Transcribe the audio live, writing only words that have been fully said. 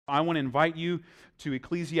I want to invite you to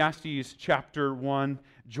Ecclesiastes chapter 1.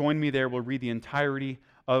 Join me there. We'll read the entirety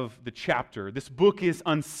of the chapter. This book is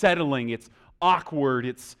unsettling. It's awkward.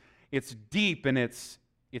 It's deep, and it's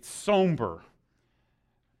somber.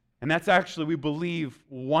 And that's actually, we believe,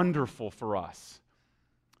 wonderful for us.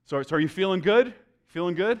 So are you feeling good?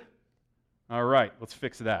 Feeling good? All right, let's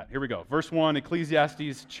fix that. Here we go. Verse 1,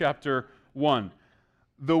 Ecclesiastes chapter 1.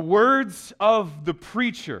 The words of the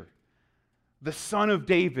preacher, the son of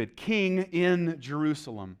David, king in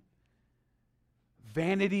Jerusalem.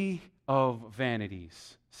 Vanity of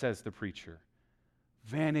vanities, says the preacher.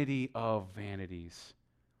 Vanity of vanities.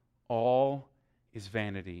 All is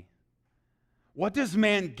vanity. What does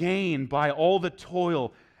man gain by all the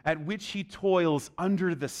toil at which he toils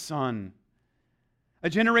under the sun? A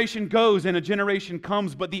generation goes and a generation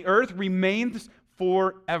comes, but the earth remains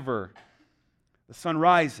forever. The sun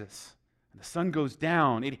rises and the sun goes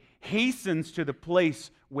down. It hastens to the place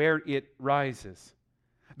where it rises.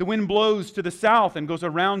 The wind blows to the south and goes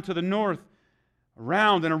around to the north.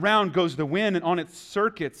 Around and around goes the wind, and on its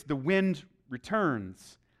circuits the wind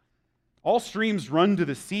returns. All streams run to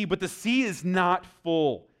the sea, but the sea is not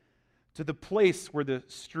full. To the place where the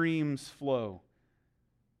streams flow,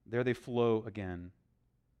 there they flow again.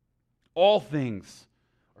 All things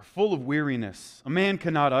are full of weariness. A man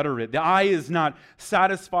cannot utter it. The eye is not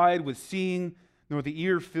satisfied with seeing, nor the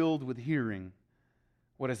ear filled with hearing.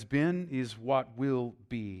 What has been is what will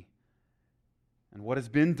be. And what has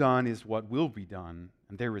been done is what will be done.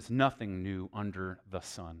 And there is nothing new under the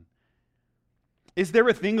sun. Is there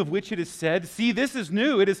a thing of which it is said, "See, this is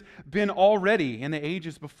new, it has been already in the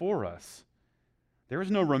ages before us"? There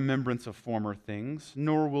is no remembrance of former things,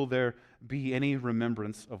 nor will there be any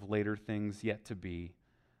remembrance of later things yet to be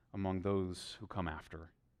among those who come after.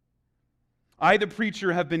 I, the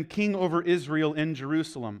preacher, have been king over Israel in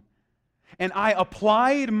Jerusalem, and I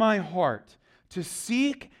applied my heart to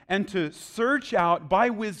seek and to search out by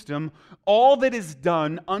wisdom all that is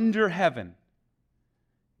done under heaven.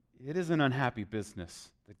 It is an unhappy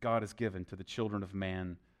business that God has given to the children of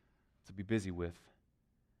man to be busy with.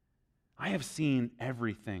 I have seen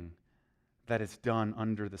everything that is done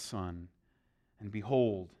under the sun, and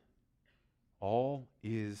behold, all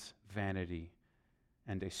is vanity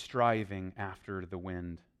and a striving after the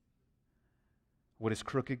wind. What is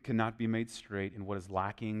crooked cannot be made straight, and what is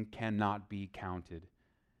lacking cannot be counted.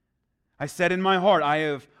 I said in my heart, I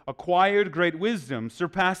have acquired great wisdom,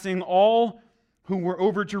 surpassing all who were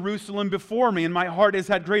over Jerusalem before me, and my heart has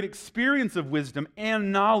had great experience of wisdom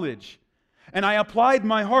and knowledge. And I applied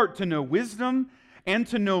my heart to know wisdom and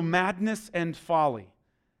to know madness and folly.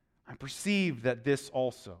 I perceive that this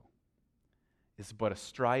also is but a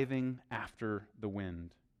striving after the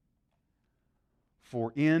wind.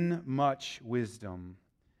 For in much wisdom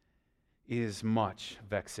is much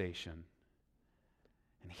vexation,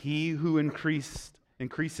 and he who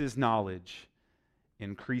increases knowledge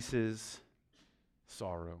increases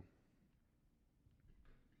sorrow.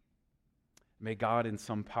 May God in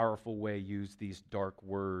some powerful way use these dark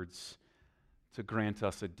words to grant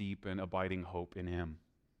us a deep and abiding hope in Him.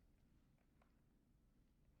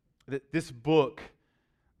 This book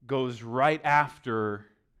goes right after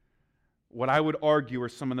what I would argue are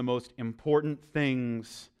some of the most important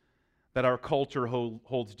things that our culture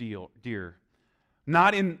holds dear.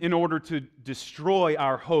 Not in order to destroy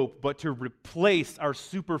our hope, but to replace our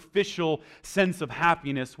superficial sense of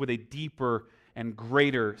happiness with a deeper and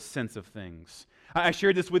greater sense of things. I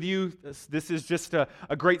shared this with you. This is just a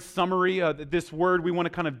great summary. This word, we want to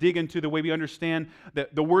kind of dig into the way we understand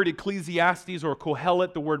the word Ecclesiastes or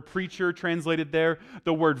Kohelet, the word preacher translated there,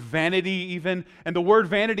 the word vanity even, and the word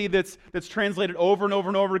vanity that's translated over and over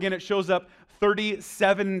and over again. It shows up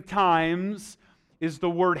 37 times. Is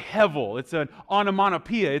the word hevel. It's an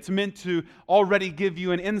onomatopoeia. It's meant to already give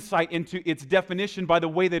you an insight into its definition by the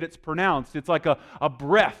way that it's pronounced. It's like a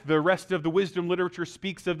breath. The rest of the wisdom literature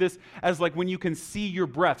speaks of this as like when you can see your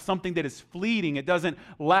breath, something that is fleeting. It doesn't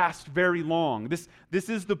last very long. This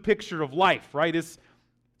is the picture of life, right? It's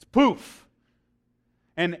poof.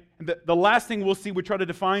 And the last thing we'll see, we try to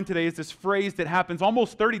define today, is this phrase that happens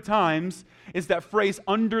almost 30 times, is that phrase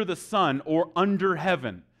under the sun or under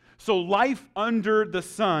heaven. So life under the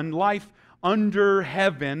sun, life under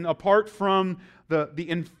heaven, apart from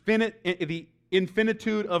the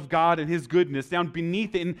infinitude of God and His goodness, down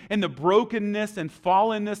beneath it, in the brokenness and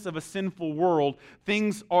fallenness of a sinful world,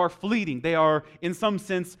 things are fleeting. They are, in some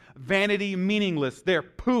sense, vanity, meaningless. They're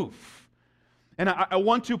poof. And I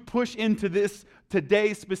want to push into this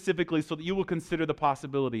today specifically so that you will consider the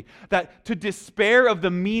possibility that to despair of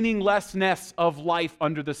the meaninglessness of life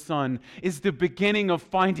under the sun is the beginning of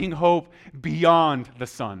finding hope beyond the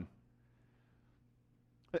sun.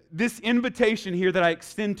 This invitation here that I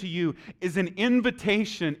extend to you is an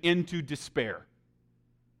invitation into despair.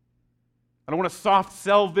 I don't want to soft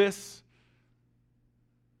sell this.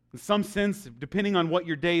 In some sense, depending on what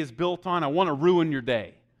your day is built on, I want to ruin your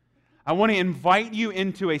day. I want to invite you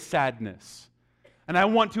into a sadness. And I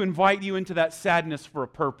want to invite you into that sadness for a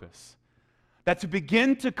purpose. That to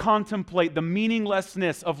begin to contemplate the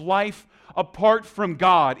meaninglessness of life apart from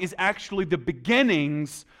God is actually the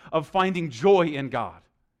beginnings of finding joy in God.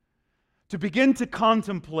 To begin to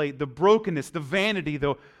contemplate the brokenness, the vanity,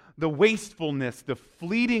 the wastefulness, the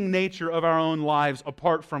fleeting nature of our own lives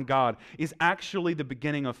apart from God is actually the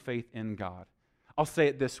beginning of faith in God. I'll say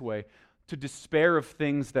it this way. To despair of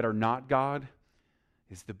things that are not God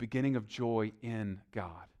is the beginning of joy in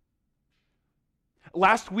God.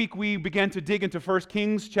 Last week we began to dig into 1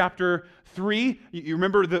 Kings chapter 3. You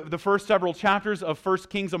remember the first several chapters of 1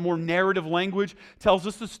 Kings, a more narrative language, tells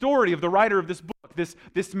us the story of the writer of this book,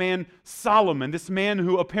 this man Solomon, this man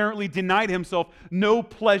who apparently denied himself no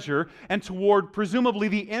pleasure, and toward presumably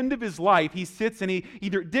the end of his life, he sits and he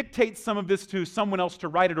either dictates some of this to someone else to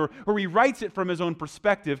write it, or he writes it from his own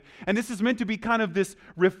perspective. And this is meant to be kind of this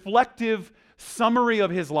reflective summary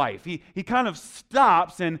of his life. He kind of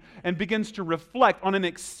stops and begins to reflect on an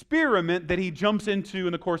experiment that he jumps into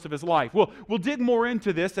in the course of his life. We'll dig more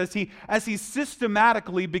into this as he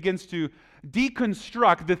systematically begins to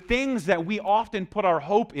deconstruct the things that we often put our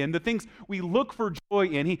hope in, the things we look for joy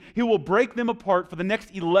in. He will break them apart for the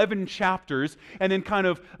next 11 chapters and then kind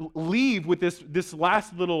of leave with this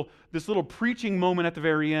little preaching moment at the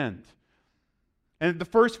very end. And the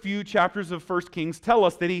first few chapters of 1 Kings tell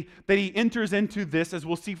us that he enters into this, as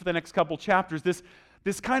we'll see for the next couple chapters,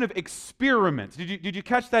 this kind of experiment. Did you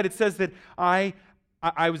catch that? It says that I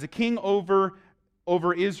was a king over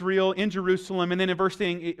Israel in Jerusalem, and then in verse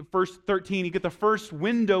 13, you get the first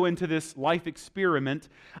window into this life experiment.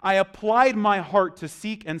 I applied my heart to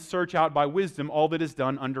seek and search out by wisdom all that is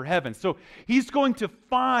done under heaven. So he's going to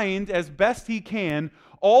find, as best he can,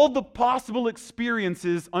 all the possible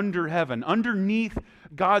experiences under heaven, underneath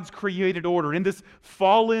God's created order. In this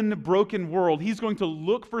fallen, broken world, he's going to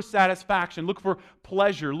look for satisfaction, look for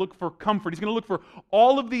pleasure, look for comfort. He's going to look for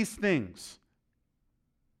all of these things.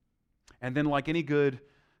 And then, like any good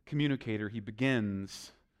communicator, he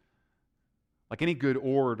begins, like any good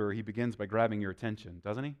orator, he begins by grabbing your attention,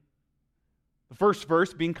 doesn't he? The first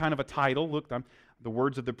verse being kind of a title, look, the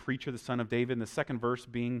words of the preacher, the son of David, and the second verse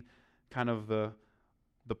being kind of the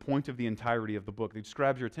point of the entirety of the book. It just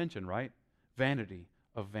grabs your attention, right? Vanity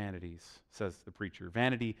of vanities, says the preacher.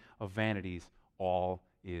 Vanity of vanities, all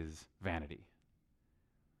is vanity.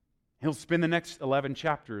 He'll spend the next 11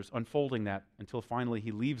 chapters unfolding that until finally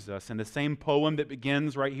he leaves us. In the same poem that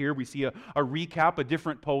begins right here, we see a recap, a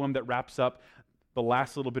different poem that wraps up the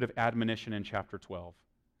last little bit of admonition in chapter 12.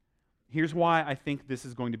 Here's why I think this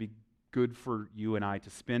is going to be good for you and I to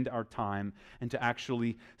spend our time and to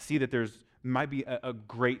actually see that there's might be a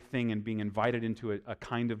great thing in being invited into a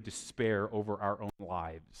kind of despair over our own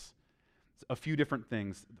lives. A few different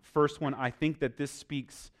things. The first one, I think that this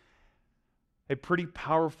speaks a pretty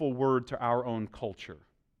powerful word to our own culture.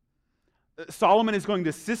 Solomon is going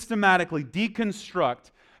to systematically deconstruct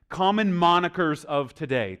common monikers of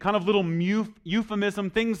today, kind of little euphemism,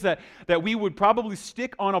 things that we would probably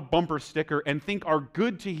stick on a bumper sticker and think are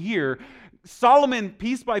good to hear. Solomon,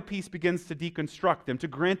 piece by piece, begins to deconstruct them to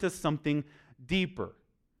grant us something deeper.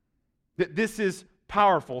 This is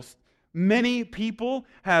powerful. Many people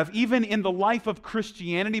have, even in the life of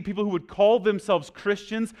Christianity, people who would call themselves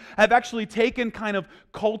Christians, have actually taken kind of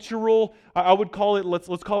cultural, I would call it, let's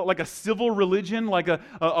call it like a civil religion, like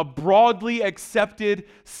a broadly accepted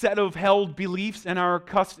set of held beliefs and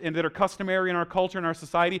that are customary in our culture and our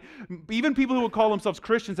society. Even people who would call themselves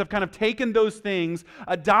Christians have kind of taken those things,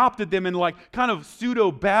 adopted them, and like kind of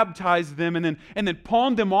pseudo-baptized them, and then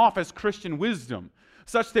pawned them off as Christian wisdom.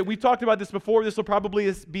 Such that we've talked about this before. This will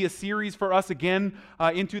probably be a series for us again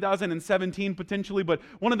in 2017 potentially. But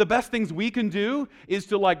one of the best things we can do is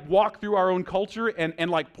to like walk through our own culture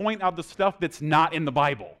and like point out the stuff that's not in the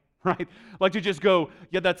Bible, right? Like to just go,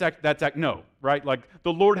 yeah, that's no, right? Like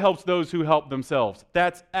the Lord helps those who help themselves.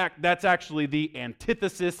 That's actually the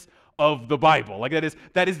antithesis of the Bible. Like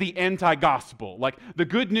that is the anti-gospel. Like the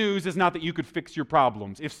good news is not that you could fix your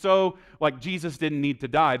problems. If so, like Jesus didn't need to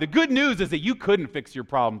die. The good news is that you couldn't fix your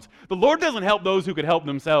problems. The Lord doesn't help those who could help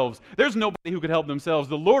themselves. There's nobody who could help themselves.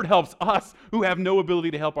 The Lord helps us who have no ability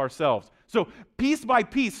to help ourselves. So piece by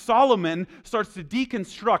piece, Solomon starts to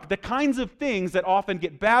deconstruct the kinds of things that often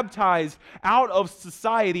get baptized out of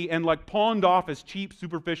society and like pawned off as cheap,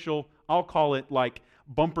 superficial, I'll call it like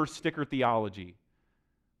bumper sticker theology.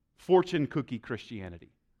 Fortune cookie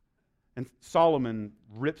Christianity. And Solomon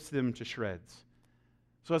rips them to shreds.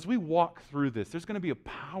 So as we walk through this, there's going to be a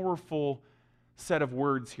powerful set of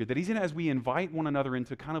words here that even as we invite one another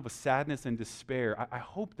into kind of a sadness and despair, I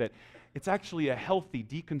hope that it's actually a healthy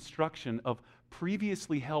deconstruction of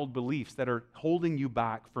previously held beliefs that are holding you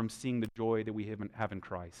back from seeing the joy that we have in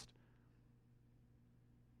Christ.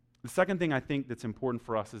 The second thing I think that's important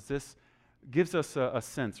for us is this gives us a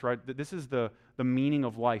sense, right, that this is the meaning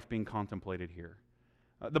of life being contemplated here.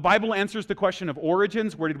 The Bible answers the question of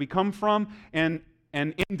origins, where did we come from, and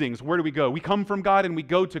endings, where do we go? We come from God and we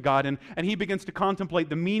go to God, and he begins to contemplate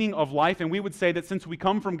the meaning of life, and we would say that since we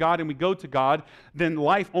come from God and we go to God, then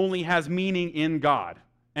life only has meaning in God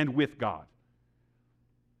and with God.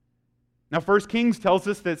 Now, 1 Kings tells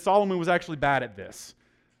us that Solomon was actually bad at this.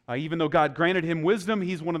 Even though God granted him wisdom,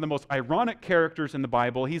 he's one of the most ironic characters in the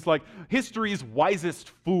Bible. He's like history's wisest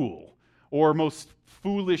fool or most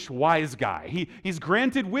foolish wise guy. He's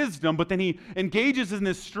granted wisdom, but then he engages in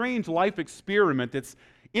this strange life experiment that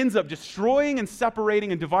ends up destroying and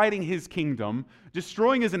separating and dividing his kingdom,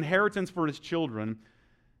 destroying his inheritance for his children,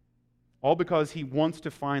 all because he wants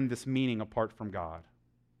to find this meaning apart from God.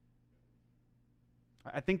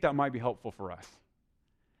 I think that might be helpful for us.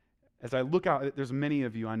 As I look out, there's many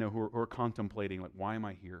of you I know who are contemplating, like, why am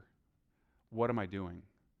I here? What am I doing?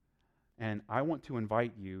 And I want to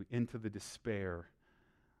invite you into the despair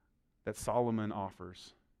that Solomon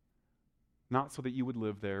offers. Not so that you would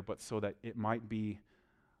live there, but so that it might be,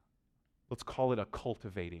 let's call it a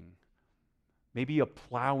cultivating. Maybe a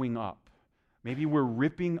plowing up. Maybe we're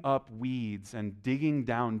ripping up weeds and digging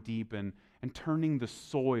down deep and turning the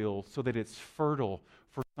soil so that it's fertile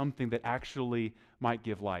for something that actually might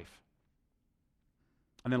give life.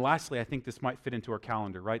 And then lastly, I think this might fit into our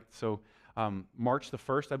calendar, right? So March the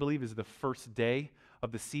 1st, I believe, is the first day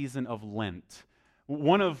of the season of Lent.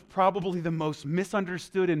 One of probably the most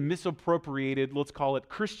misunderstood and misappropriated, let's call it,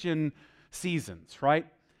 Christian seasons, right?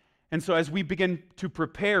 And so as we begin to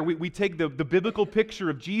prepare, we take the biblical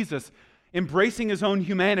picture of Jesus embracing his own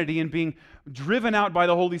humanity and being driven out by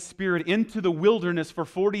the Holy Spirit into the wilderness for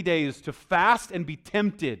 40 days to fast and be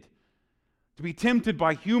tempted. To be tempted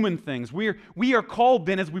by human things. We are called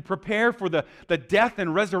then, as we prepare for the death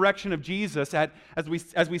and resurrection of Jesus,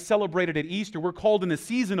 as we celebrated at Easter, we're called in the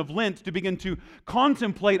season of Lent to begin to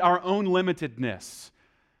contemplate our own limitedness.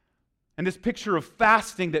 And this picture of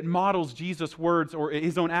fasting that models Jesus' words or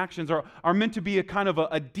his own actions are meant to be a kind of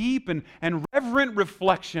a deep and reverent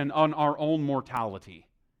reflection on our own mortality.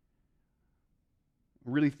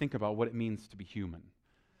 Really think about what it means to be human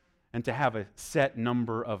and to have a set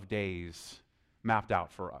number of days mapped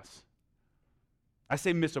out for us. I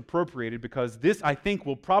say misappropriated because this, I think,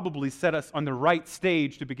 will probably set us on the right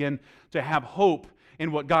stage to begin to have hope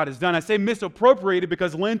in what God has done. I say misappropriated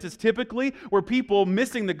because Lent is typically where people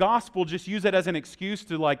missing the gospel just use it as an excuse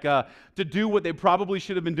to do what they probably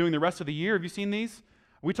should have been doing the rest of the year. Have you seen these?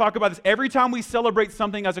 We talk about this every time we celebrate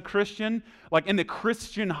something as a Christian, like in the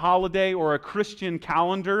Christian holiday or a Christian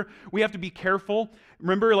calendar. We have to be careful.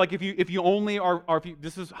 Remember, like if you only are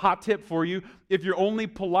this is a hot tip for you. If you're only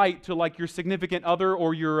polite to like your significant other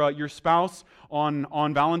or your spouse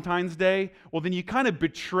on Valentine's Day, well then you kind of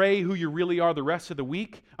betray who you really are the rest of the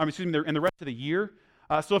week. And the rest of the year.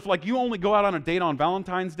 So if like you only go out on a date on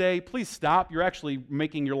Valentine's Day, please stop. You're actually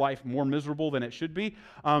making your life more miserable than it should be.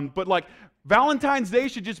 But like Valentine's Day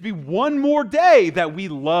should just be one more day that we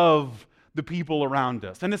love the people around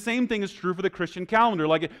us. And the same thing is true for the Christian calendar.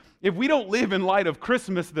 Like if we don't live in light of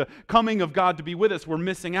Christmas, the coming of God to be with us, we're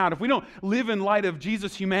missing out. If we don't live in light of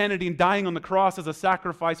Jesus' humanity and dying on the cross as a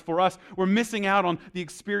sacrifice for us, we're missing out on the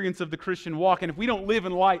experience of the Christian walk. And if we don't live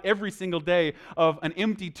in light every single day of an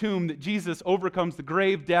empty tomb that Jesus overcomes the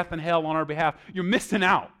grave, death, and hell on our behalf, you're missing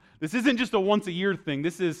out. This isn't just a once-a-year thing.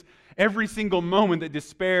 This is every single moment that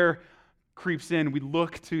despair creeps in, we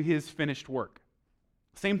look to his finished work.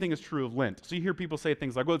 Same thing is true of Lent. So you hear people say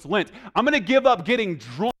things like, well, it's Lent. I'm going to give up getting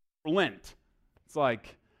drunk for Lent. It's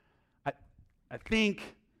like, I think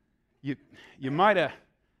you might have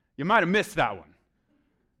missed that one.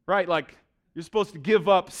 Right? Like, you're supposed to give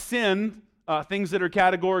up sin, things that are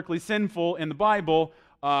categorically sinful in the Bible,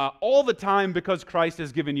 all the time because Christ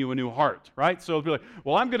has given you a new heart, right? So it'll be like,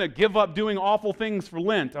 well, I'm going to give up doing awful things for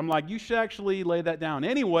Lent. I'm like, you should actually lay that down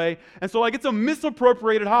anyway. And so like it's a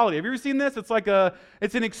misappropriated holiday. Have you ever seen this? It's like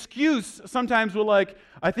it's an excuse. Sometimes we're like,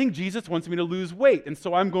 I think Jesus wants me to lose weight, and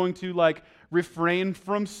so I'm going to like refrain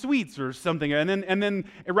from sweets or something. And then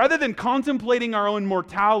rather than contemplating our own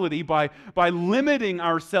mortality by limiting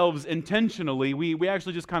ourselves intentionally, we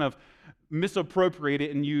actually just kind of misappropriate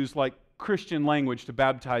it and use like Christian language to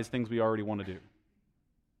baptize things we already want to do.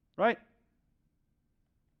 Right?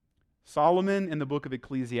 Solomon in the book of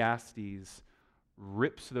Ecclesiastes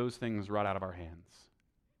rips those things right out of our hands.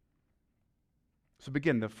 So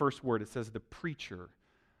begin, the first word, it says the preacher.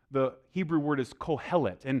 The Hebrew word is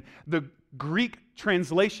kohelet, and the Greek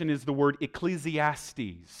translation is the word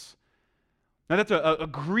Ecclesiastes. Now that's a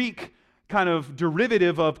Greek kind of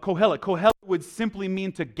derivative of kohelet. Kohelet would simply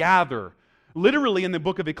mean to gather. Literally in the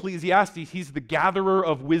book of Ecclesiastes, he's the gatherer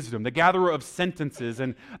of wisdom, the gatherer of sentences,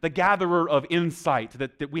 and the gatherer of insight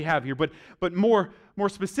that we have here. But more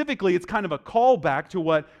specifically, it's kind of a callback to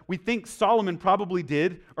what we think Solomon probably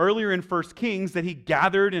did earlier in 1 Kings, that he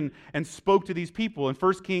gathered and spoke to these people. In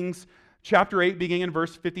 1 Kings chapter 8, beginning in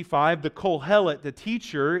verse 55, the kohelet, the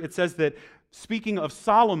teacher, it says that speaking of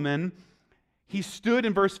Solomon, he stood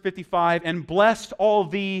in verse 55 and blessed all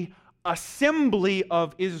the assembly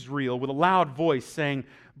of Israel with a loud voice, saying,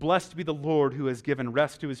 "Blessed be the Lord who has given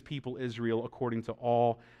rest to his people Israel according to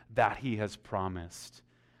all that he has promised.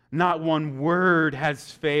 Not one word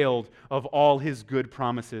has failed of all his good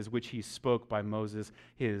promises which he spoke by Moses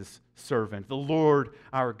his servant. The Lord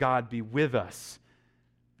our God be with us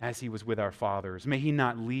as he was with our fathers. May he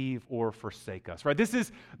not leave or forsake us." Right? This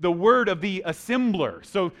is the word of the assembler.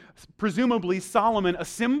 So presumably Solomon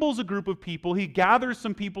assembles a group of people. He gathers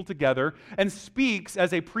some people together and speaks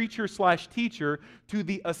as a preacher/teacher to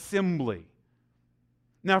the assembly.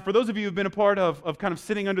 Now, for those of you who've been a part of kind of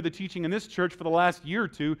sitting under the teaching in this church for the last year or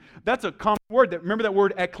two, that's a common word. Remember that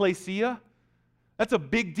word ecclesia? That's a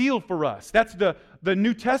big deal for us. That's the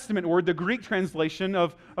New Testament word, the Greek translation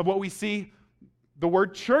of what we see the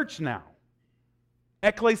word church now.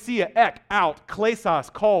 Ecclesia, out,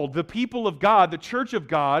 klesos, called. The people of God, the church of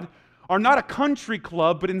God, are not a country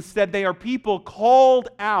club, but instead they are people called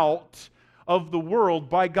out of the world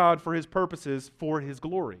by God for his purposes, for his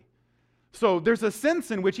glory. So there's a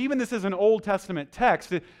sense in which, even this is an Old Testament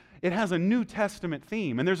text, it has a New Testament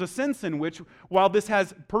theme. And there's a sense in which, while this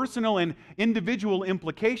has personal and individual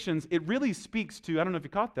implications, it really speaks to, I don't know if you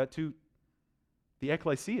caught that, to the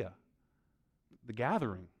ecclesia, the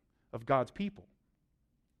gathering of God's people.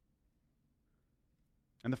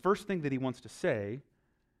 And the first thing that he wants to say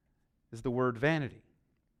is the word vanity.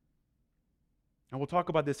 And we'll talk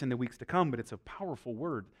about this in the weeks to come, but it's a powerful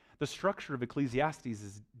word. The structure of Ecclesiastes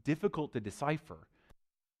is difficult to decipher.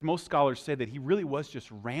 Most scholars say that he really was just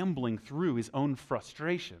rambling through his own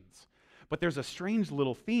frustrations. But there's a strange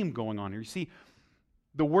little theme going on here. You see,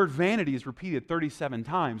 the word vanity is repeated 37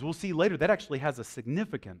 times. We'll see later that actually has a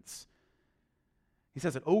significance. He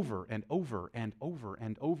says it over and over and over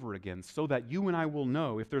and over again, so that you and I will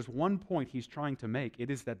know, if there's one point he's trying to make, it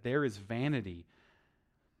is that there is vanity.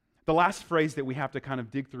 The last phrase that we have to kind of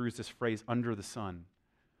dig through is this phrase, under the sun.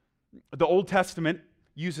 The Old Testament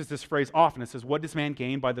uses this phrase often. It says, "What does man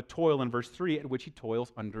gain by the toil," in verse 3, at which he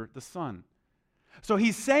toils under the sun. So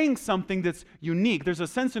he's saying something that's unique. There's a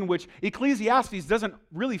sense in which Ecclesiastes doesn't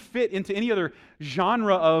really fit into any other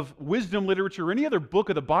genre of wisdom literature or any other book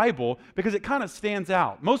of the Bible, because it kind of stands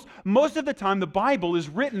out. Most of the time, the Bible is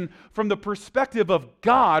written from the perspective of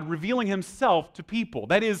God revealing himself to people.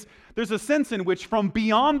 That is, there's a sense in which from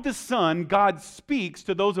beyond the sun, God speaks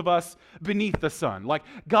to those of us beneath the sun. Like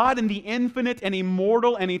God in the infinite and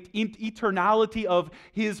immortal and eternality of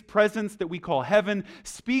his presence that we call heaven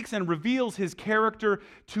speaks and reveals his character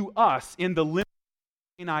to us in the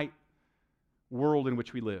finite world in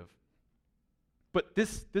which we live. But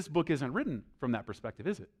this book isn't written from that perspective,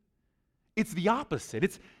 is it? It's the opposite.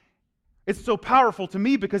 It's so powerful to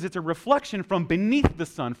me because it's a reflection from beneath the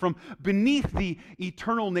sun, from beneath the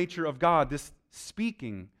eternal nature of God, this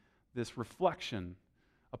speaking, this reflection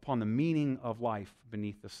upon the meaning of life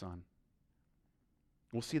beneath the sun.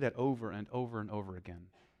 We'll see that over and over and over again,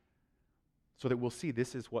 so that we'll see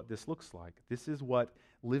this is what this looks like. This is what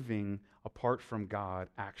living apart from God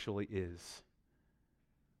actually is.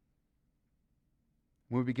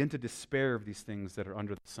 When we begin to despair of these things that are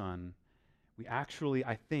under the sun, we actually,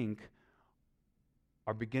 I think,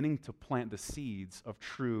 are beginning to plant the seeds of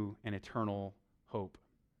true and eternal hope.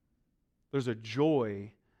 There's a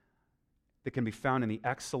joy that can be found in the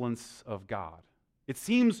excellence of God. It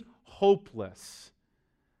seems hopeless,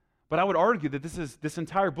 But I would argue that this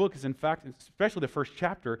entire book is, in fact, especially the first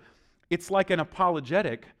chapter, it's like an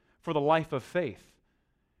apologetic for the life of faith.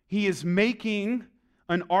 He is making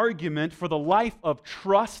an argument for the life of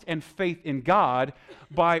trust and faith in God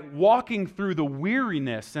by walking through the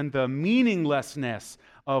weariness and the meaninglessness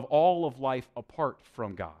of all of life apart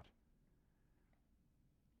from God.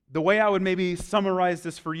 The way I would maybe summarize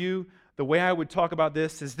this for you, the way I would talk about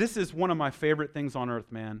this is one of my favorite things on earth,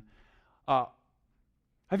 man.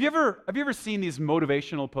 Have you ever seen these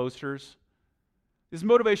motivational posters? These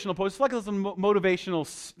motivational posters, like a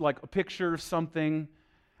motivational, like a picture of something,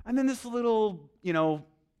 and then this little,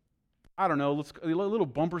 I don't know, a little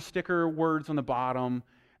bumper sticker words on the bottom,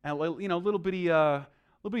 and little bitty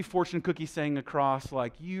fortune cookie saying across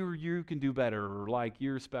like you can do better, or like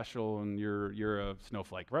you're special and you're a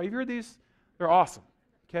snowflake, right? You've heard these? They're awesome.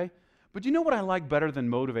 Okay, but you know what I like better than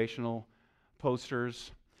motivational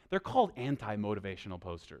posters? They're called anti-motivational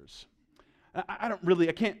posters. I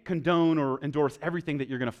can't condone or endorse everything that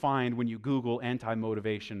you're going to find when you Google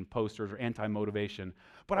anti-motivation posters or anti-motivation,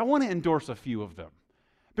 but I want to endorse a few of them.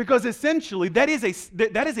 Because essentially, that is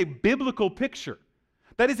a biblical picture.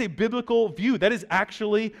 That is a biblical view. That is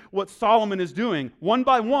actually what Solomon is doing. One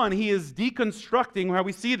by one, he is deconstructing how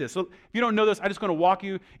we see this. So if you don't know this, I'm just going to walk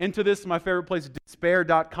you into this. My favorite place,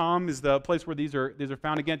 despair.com, is the place where these are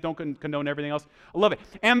found. Again, don't condone everything else. I love it.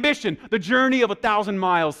 Ambition, the journey of 1,000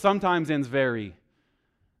 miles, sometimes ends very,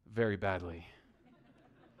 very badly.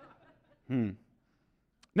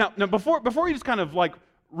 Now, before you just kind of like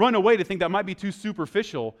run away to think that might be too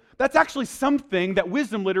superficial, that's actually something that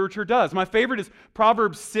wisdom literature does. My favorite is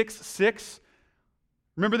Proverbs 6:6.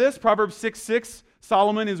 Remember this? Proverbs 6:6.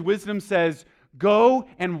 Solomon, his wisdom says, "Go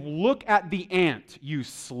and look at the ant, you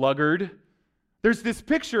sluggard." There's this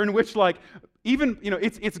picture in which, like, even,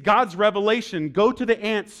 it's God's revelation. Go to the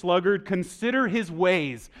ant, sluggard, consider his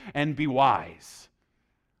ways and be wise.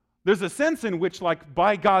 There's a sense in which, like,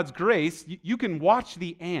 by God's grace, you can watch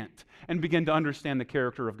the ant and begin to understand the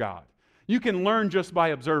character of God. You can learn just by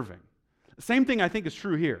observing. The same thing I think is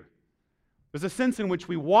true here. There's a sense in which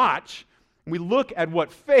we watch, and we look at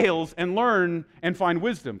what fails and learn and find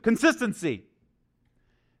wisdom. Consistency.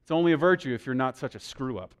 It's only a virtue if you're not such a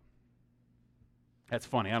screw-up. That's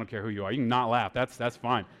funny. I don't care who you are. You can not laugh. That's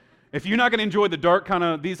fine. If you're not going to enjoy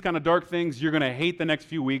these kind of dark things, you're going to hate the next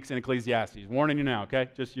few weeks in Ecclesiastes. Warning you now, okay?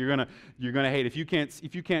 Just you're going to hate. If you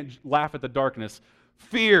can't laugh at the darkness,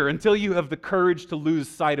 fear until you have the courage to lose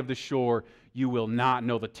sight of the shore, you will not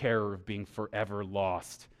know the terror of being forever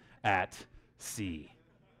lost at sea.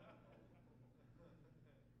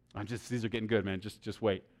 These are getting good, man. Just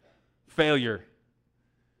wait. Failure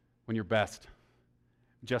when you're best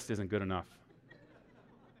just isn't good enough.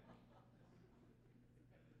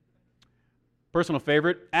 Personal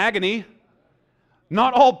favorite, agony.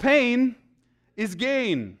 Not all pain is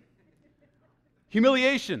gain.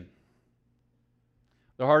 Humiliation.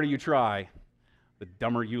 The harder you try, the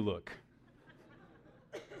dumber you look.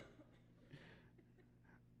 I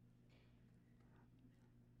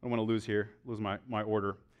don't want to lose my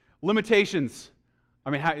order. Limitations.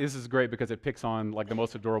 This is great because it picks on like the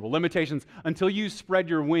most adorable. Limitations. Until you spread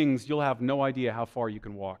your wings, you'll have no idea how far you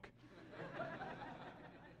can walk.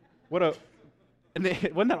 Wasn't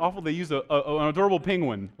that awful? They use an adorable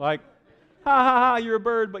penguin. Like, ha ha ha, you're a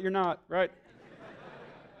bird, but you're not, right?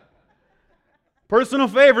 Personal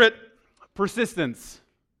favorite, persistence.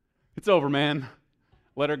 It's over, man.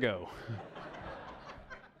 Let her go.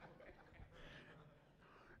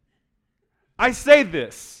 I say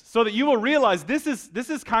this so that you will realize this is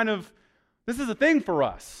a thing for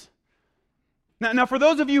us. Now, for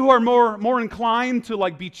those of you who are more inclined to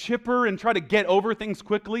like be chipper and try to get over things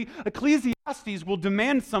quickly, Ecclesiastes will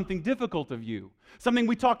demand something difficult of you. Something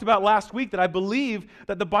we talked about last week that I believe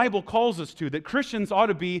that the Bible calls us to, that Christians ought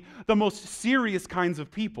to be the most serious kinds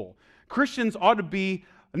of people. Christians ought to be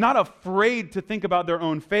not afraid to think about their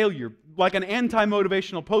own failure. Like an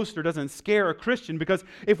anti-motivational poster doesn't scare a Christian, because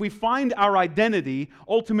if we find our identity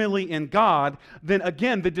ultimately in God, then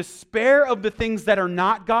again, the despair of the things that are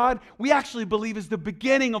not God, we actually believe is the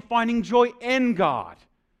beginning of finding joy in God.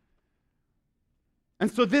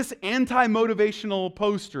 And so this anti-motivational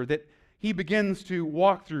poster that he begins to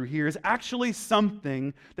walk through here is actually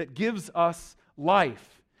something that gives us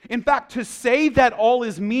life. In fact, to say that all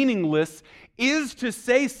is meaningless is to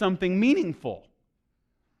say something meaningful.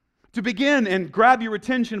 To begin and grab your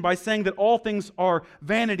attention by saying that all things are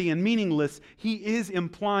vanity and meaningless, he is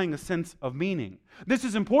implying a sense of meaning. This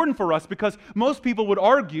is important for us because most people would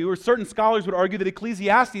argue, or certain scholars would argue, that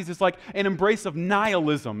Ecclesiastes is like an embrace of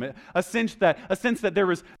nihilism, a sense that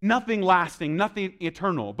there is nothing lasting, nothing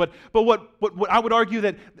eternal. But what I would argue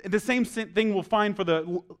that the same thing we'll find for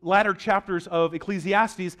the latter chapters of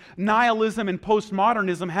Ecclesiastes, nihilism and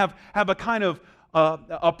postmodernism have a kind of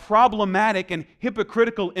a problematic and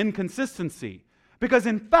hypocritical inconsistency. Because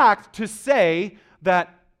in fact, to say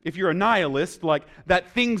that if you're a nihilist, like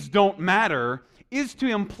that things don't matter, is to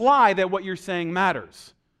imply that what you're saying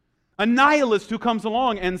matters. A nihilist who comes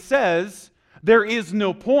along and says there is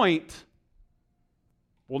no point,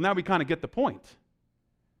 well, now we kind of get the point.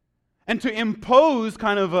 And to impose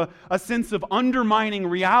kind of a sense of undermining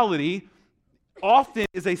reality often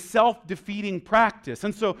is a self-defeating practice.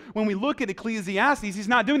 And so when we look at Ecclesiastes, he's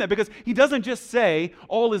not doing that, because he doesn't just say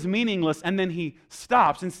all is meaningless and then he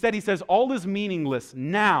stops. Instead, he says all is meaningless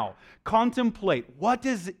now. Contemplate, what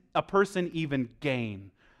does a person even gain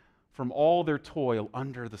from all their toil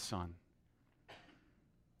under the sun?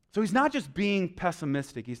 So he's not just being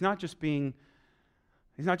pessimistic. He's not just being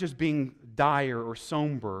dire or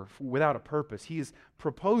somber without a purpose. He is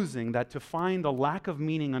proposing that to find a lack of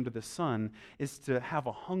meaning under the sun is to have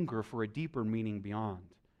a hunger for a deeper meaning beyond.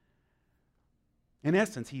 In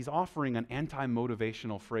essence, he's offering an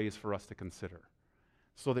anti-motivational phrase for us to consider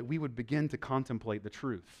so that we would begin to contemplate the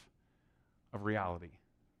truth of reality.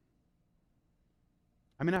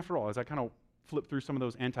 I mean, after all, as I kind of flip through some of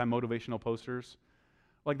those anti-motivational posters,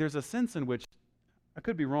 like there's a sense in which, I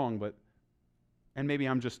could be wrong, and maybe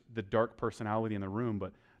I'm just the dark personality in the room,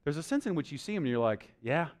 but there's a sense in which you see them and you're like,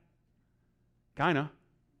 yeah, kinda.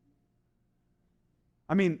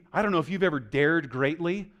 I mean, I don't know if you've ever dared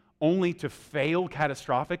greatly only to fail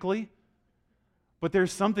catastrophically, but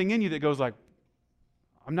there's something in you that goes like,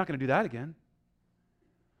 I'm not going to do that again.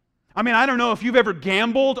 I mean, I don't know if you've ever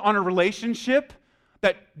gambled on a relationship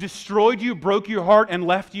that destroyed you, broke your heart, and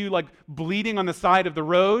left you like bleeding on the side of the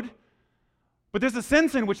road. But there's a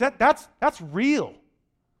sense in which that's real.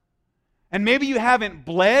 And maybe you haven't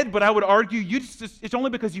bled, but I would argue it's only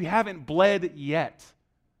because you haven't bled yet.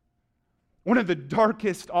 One of the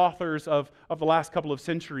darkest authors of the last couple of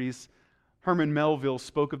centuries, Herman Melville,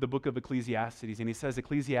 spoke of the book of Ecclesiastes, and he says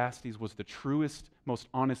Ecclesiastes was the truest, most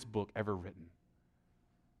honest book ever written.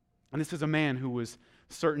 And this is a man who was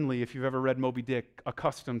certainly, if you've ever read Moby Dick,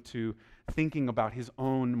 accustomed to thinking about his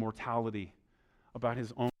own mortality, about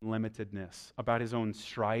his own limitedness, about his own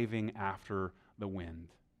striving after the wind.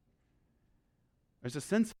 There's a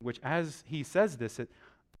sense in which, as he says this,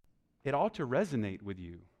 it ought to resonate with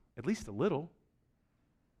you, at least a little.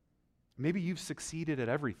 Maybe you've succeeded at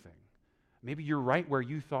everything. Maybe you're right where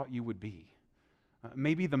you thought you would be.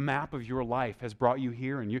 Maybe the map of your life has brought you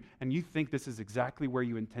here, and you think this is exactly where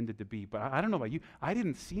you intended to be. But I don't know about you. I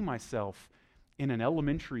didn't see myself in an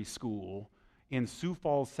elementary school in Sioux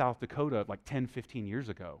Falls, South Dakota, like 10, 15 years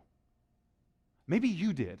ago. Maybe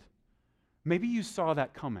you did. Maybe you saw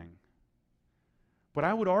that coming. But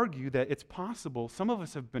I would argue that it's possible some of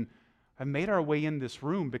us have made our way in this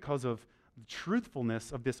room because of the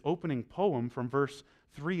truthfulness of this opening poem from verse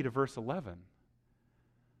 3 to verse 11.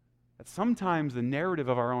 That sometimes the narrative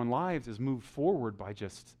of our own lives is moved forward by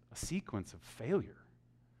just a sequence of failure.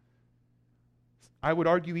 I would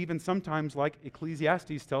argue even sometimes, like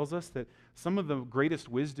Ecclesiastes tells us, that some of the greatest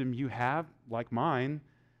wisdom you have, like mine,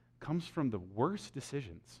 comes from the worst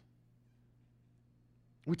decisions.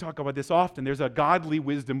 We talk about this often. There's a godly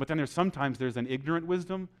wisdom, but then sometimes there's an ignorant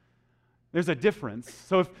wisdom. There's a difference.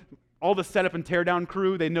 So if all the setup and teardown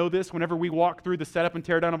crew, they know this. Whenever we walk through the setup and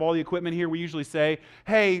teardown of all the equipment here, we usually say,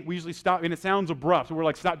 hey, we usually stop, and it sounds abrupt. So we're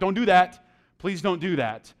like, stop, don't do that. Please don't do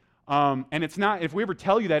that. And it's not, if we ever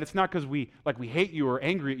tell you that, it's not because we hate you or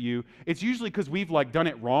angry at you. It's usually because we've done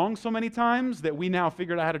it wrong so many times that we now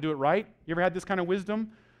figured out how to do it right. You ever had this kind of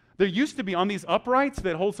wisdom? There used to be, on these uprights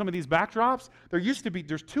that hold some of these backdrops,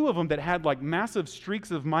 there's two of them that had massive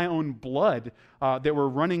streaks of my own blood that were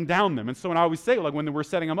running down them. And so when I always say, when we're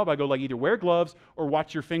setting them up, I go either wear gloves or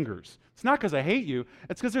watch your fingers. It's not because I hate you.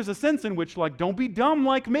 It's because there's a sense in which don't be dumb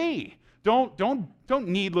like me. Don't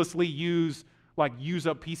needlessly use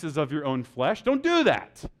up pieces of your own flesh. Don't do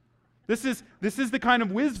that. This is the kind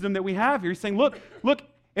of wisdom that we have here. He's saying, look,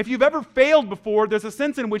 if you've ever failed before, there's a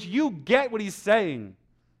sense in which you get what he's saying.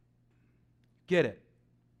 Get it.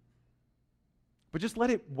 But just let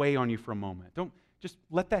it weigh on you for a moment. Don't just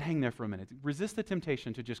let that hang there for a minute. Resist the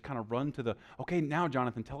temptation to just kind of run to okay, now,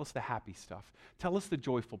 Jonathan, tell us the happy stuff. Tell us the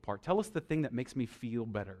joyful part. Tell us the thing that makes me feel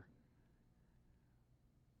better.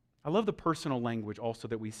 I love the personal language also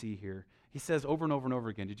that we see here. He says over and over and over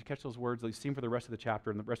again, did you catch those words that you see them for the rest of the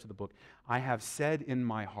chapter and the rest of the book? I have said in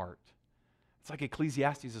my heart. It's like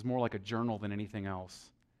Ecclesiastes is more like a journal than anything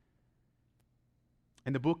else.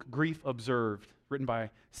 In the book Grief Observed, written by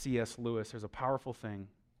C.S. Lewis, there's a powerful thing.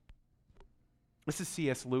 This is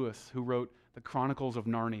C.S. Lewis who wrote the Chronicles of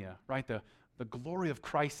Narnia, right? The glory of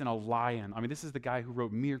Christ in a lion. I mean, this is the guy who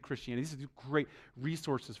wrote Mere Christianity. These are great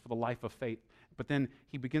resources for the life of faith. But then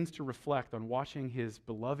he begins to reflect on watching his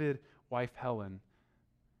beloved wife Helen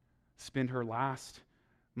spend her last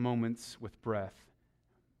moments with breath.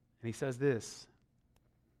 And he says this,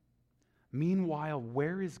 meanwhile,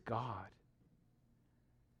 where is God?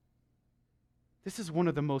 This is one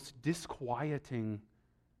of the most disquieting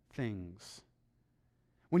things.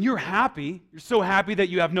 When you're happy, you're so happy that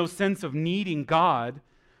you have no sense of needing God,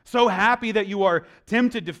 so happy that you are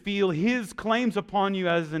tempted to feel His claims upon you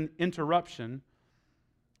as an interruption.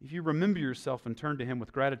 If you remember yourself and turn to Him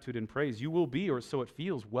with gratitude and praise, you will be, or so it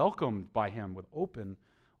feels, welcomed by Him with open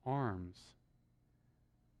arms.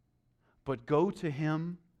 But go to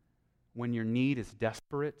Him when your need is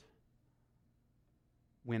desperate,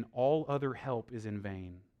 when all other help is in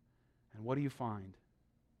vain. And what do you find?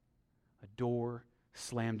 A door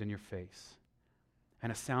slammed in your face,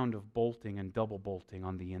 and a sound of bolting and double bolting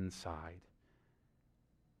on the inside.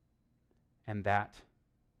 And that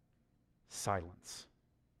silence.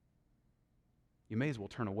 You may as well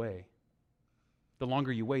turn away. The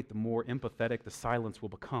longer you wait, the more empathetic the silence will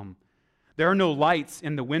become. There are no lights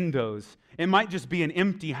in the windows. It might just be an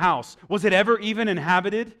empty house. Was it ever even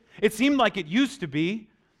inhabited? It seemed like it used to be.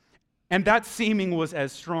 And that seeming was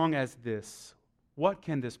as strong as this. What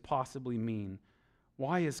can this possibly mean?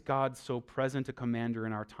 Why is God so present a commander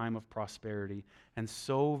in our time of prosperity and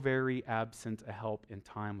so very absent a help in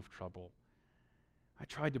time of trouble? I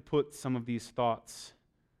tried to put some of these thoughts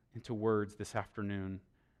into words this afternoon.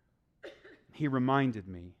 He reminded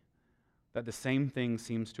me that the same thing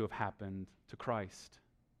seems to have happened to Christ.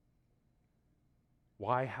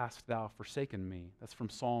 Why hast thou forsaken me? That's from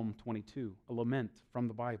Psalm 22, a lament from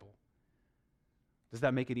the Bible. Does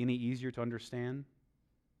that make it any easier to understand?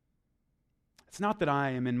 It's not that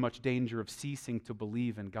I am in much danger of ceasing to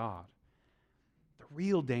believe in God. The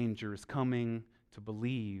real danger is coming to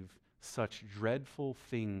believe such dreadful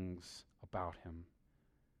things about Him.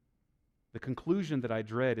 The conclusion that I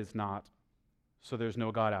dread is not, so there's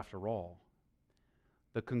no God after all.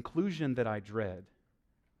 The conclusion that I dread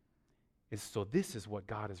is, so this is what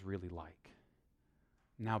God is really like.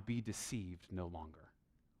 Now be deceived no longer.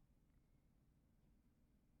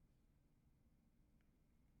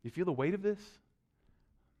 You feel the weight of this?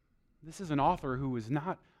 This is an author who is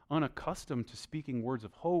not unaccustomed to speaking words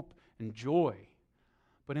of hope and joy.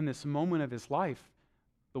 But in this moment of his life,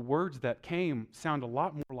 the words that came sound a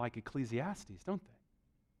lot more like Ecclesiastes, don't they?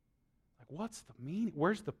 Like, what's the meaning?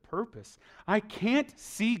 Where's the purpose? I can't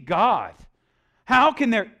see God. How can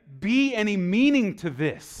there be any meaning to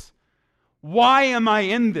this? Why am I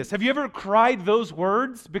in this? Have you ever cried those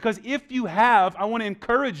words? Because if you have, I want to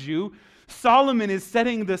encourage you. Solomon is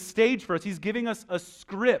setting the stage for us. He's giving us a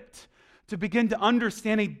script to begin to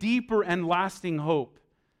understand a deeper and lasting hope.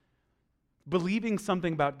 Believing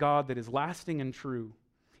something about God that is lasting and true.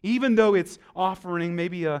 Even though it's offering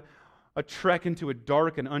maybe a trek into a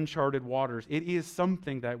dark and uncharted waters, it is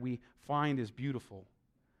something that we find is beautiful.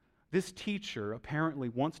 This teacher apparently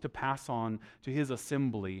wants to pass on to his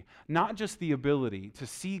assembly not just the ability to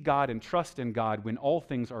see God and trust in God when all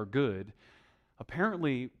things are good.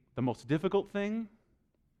 Apparently, the most difficult thing,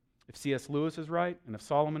 if C.S. Lewis is right and if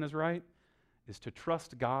Solomon is right, is to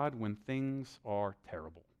trust God when things are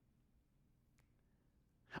terrible.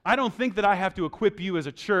 I don't think that I have to equip you as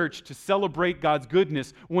a church to celebrate God's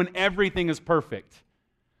goodness when everything is perfect.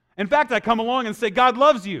 In fact, I come along and say, God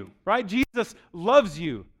loves you, right? Jesus loves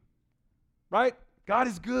you, right? God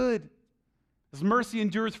is good. His mercy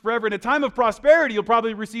endures forever. In a time of prosperity, you'll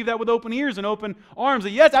probably receive that with open ears and open arms.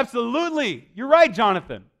 Yes, absolutely. You're right,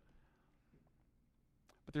 Jonathan.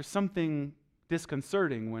 But there's something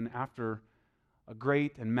disconcerting when after a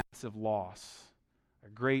great and massive loss, a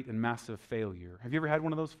great and massive failure. Have you ever had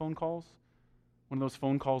one of those phone calls? One of those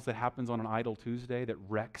phone calls that happens on an idle Tuesday that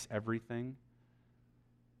wrecks everything?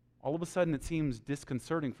 All of a sudden it seems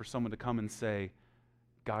disconcerting for someone to come and say,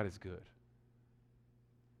 God is good.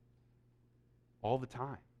 All the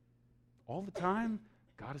time. All the time,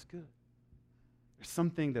 God is good. There's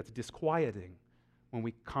something that's disquieting when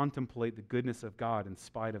we contemplate the goodness of God in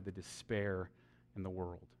spite of the despair in the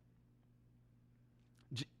world.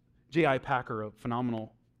 J.I. Packer, a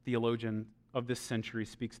phenomenal theologian of this century,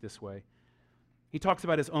 speaks this way. He talks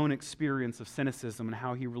about his own experience of cynicism and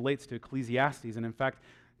how he relates to Ecclesiastes. And in fact,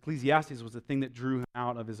 Ecclesiastes was the thing that drew him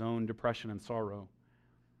out of his own depression and sorrow.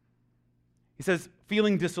 He says,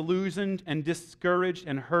 feeling disillusioned and discouraged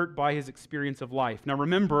and hurt by his experience of life. Now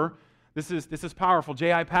remember, this is powerful.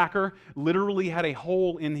 J.I. Packer literally had a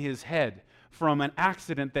hole in his head from an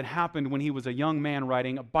accident that happened when he was a young man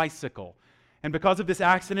riding a bicycle. And because of this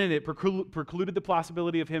accident, it precluded the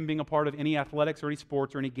possibility of him being a part of any athletics or any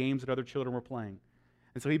sports or any games that other children were playing.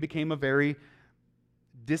 And so he became a very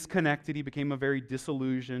disconnected, he became a very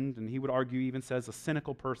disillusioned, and he would argue, even says, a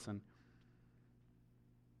cynical person.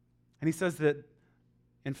 And he says that,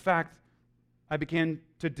 in fact, I began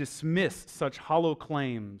to dismiss such hollow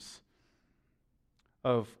claims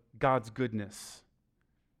of God's goodness.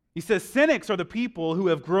 He says cynics are the people who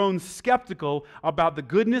have grown skeptical about the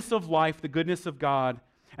goodness of life, the goodness of God,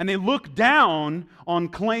 and they look down on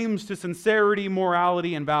claims to sincerity,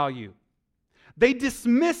 morality, and value. They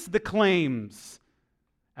dismiss the claims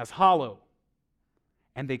as hollow,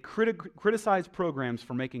 and they criticize programs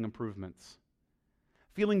for making improvements.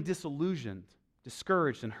 Feeling disillusioned,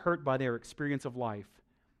 discouraged, and hurt by their experience of life,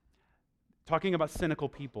 talking about cynical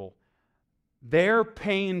people, their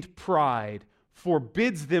pained pride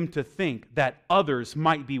forbids them to think that others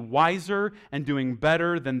might be wiser and doing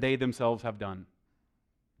better than they themselves have done.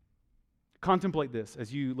 Contemplate this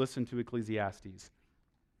as you listen to Ecclesiastes.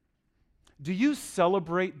 Do you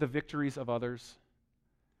celebrate the victories of others?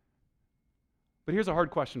 But here's a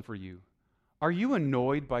hard question for you. Are you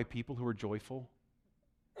annoyed by people who are joyful?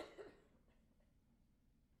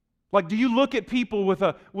 Like, do you look at people with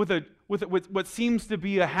what seems to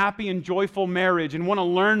be a happy and joyful marriage and want to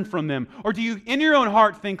learn from them? Or do you, in your own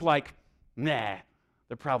heart, think like, nah,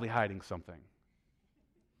 they're probably hiding something?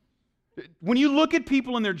 When you look at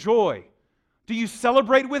people in their joy, do you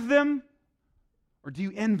celebrate with them? Or do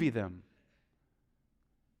you envy them?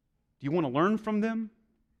 Do you want to learn from them,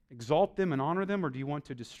 exalt them and honor them, or do you want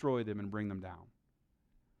to destroy them and bring them down?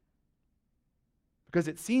 Because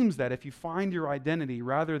it seems that if you find your identity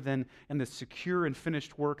rather than in the secure and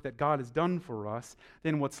finished work that God has done for us,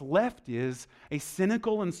 then what's left is a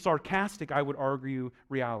cynical and sarcastic, I would argue,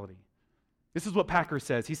 reality. This is what Packer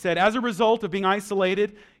says. He said, as a result of being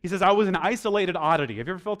isolated, he says, I was an isolated oddity. Have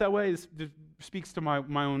you ever felt that way? This speaks to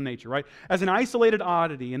my own nature, right? As an isolated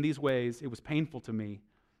oddity in these ways, it was painful to me,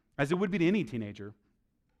 as it would be to any teenager.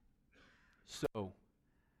 So,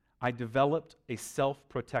 I developed a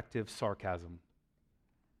self-protective sarcasm.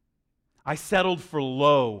 I settled for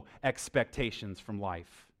low expectations from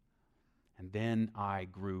life, and then I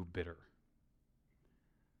grew bitter.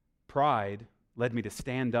 Pride led me to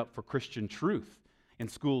stand up for Christian truth in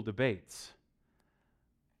school debates,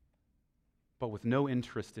 but with no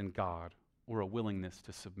interest in God or a willingness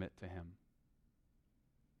to submit to Him.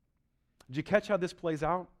 Did you catch how this plays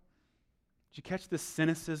out? Did you catch this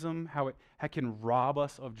cynicism, how it can rob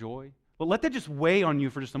us of joy? Well, let that just weigh on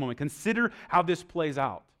you for just a moment. Consider how this plays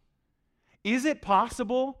out. Is it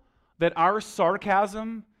possible that our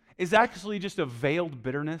sarcasm is actually just a veiled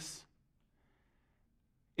bitterness?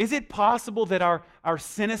 Is it possible that our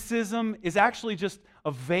cynicism is actually just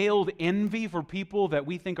a veiled envy for people that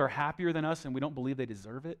we think are happier than us and we don't believe they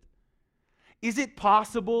deserve it? Is it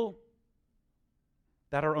possible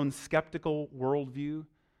that our own skeptical worldview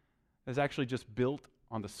is actually just built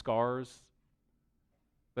on the scars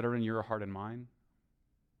that are in your heart and mind?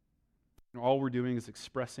 And all we're doing is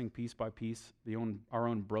expressing piece by piece our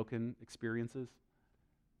own broken experiences?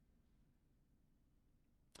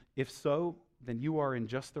 If so, then you are in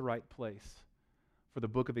just the right place for the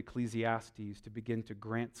book of Ecclesiastes to begin to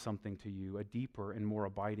grant something to you, a deeper and more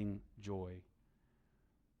abiding joy.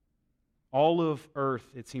 All of earth,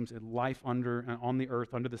 it seems, life on the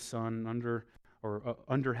earth, under the sun,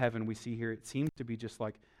 under heaven, we see here, it seems to be just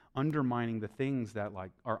like undermining the things that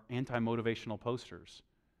like are anti-motivational posters.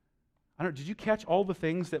 Did you catch all the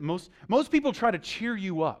things that most people try to cheer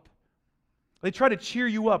you up? They try to cheer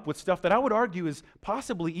you up with stuff that I would argue is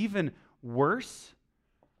possibly even worse.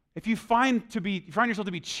 If you find yourself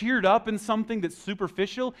to be cheered up in something that's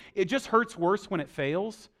superficial, it just hurts worse when it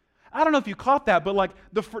fails. I don't know if you caught that, but like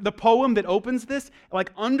the poem that opens this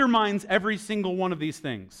like undermines every single one of these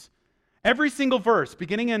things. Every single verse,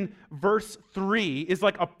 beginning in verse 3, is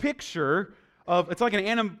like a picture it's like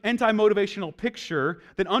an anti-motivational picture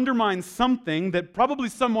that undermines something that probably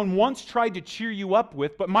someone once tried to cheer you up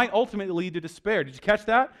with, but might ultimately lead to despair. Did you catch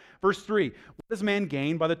that? Verse 3, what does man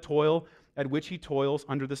gain by the toil at which he toils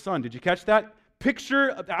under the sun? Did you catch that? Picture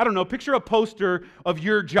a poster of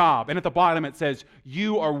your job, and at the bottom it says,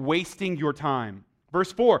 you are wasting your time.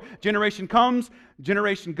 Verse 4, generation comes,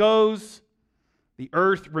 generation goes, the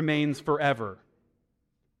earth remains forever.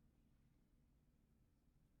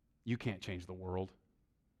 You can't change the world.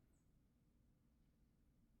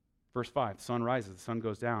 Verse 5, the sun rises, the sun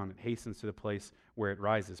goes down, it hastens to the place where it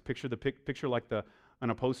rises. Picture like on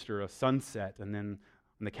a poster, a sunset, and then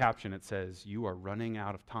in the caption it says, you are running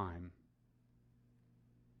out of time.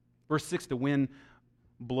 Verse 6, the wind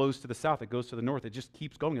blows to the south, it goes to the north, it just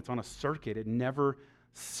keeps going. It's on a circuit, it never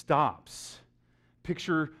stops.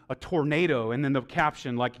 Picture a tornado, and then the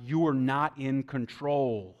caption like, you are not in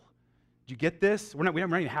control. Do you get this? We're not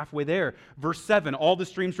even halfway there. Verse 7, all the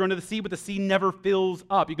streams run to the sea, but the sea never fills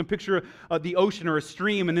up. You can picture the ocean or a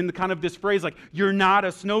stream, and then the kind of this phrase like, you're not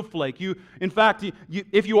a snowflake. In fact,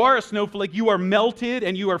 if you are a snowflake, you are melted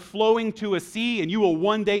and you are flowing to a sea, and you will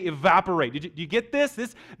one day evaporate. Do you get this?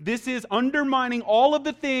 This is undermining all of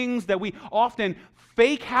the things that we often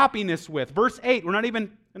fake happiness with. Verse 8, we're not even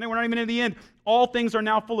in the end. All things are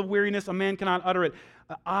now full of weariness, a man cannot utter it.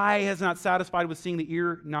 The eye has not satisfied with seeing, the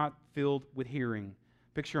ear not filled with hearing.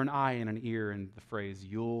 Picture an eye and an ear and the phrase,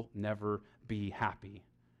 you'll never be happy.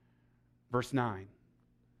 Verse 9,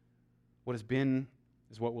 what has been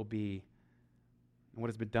is what will be, and what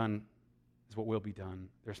has been done is what will be done.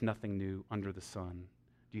 There's nothing new under the sun.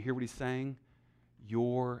 Do you hear what he's saying?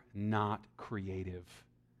 You're not creative.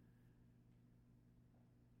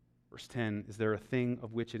 Verse 10, is there a thing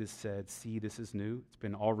of which it is said, see, this is new? It's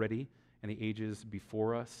been already in the ages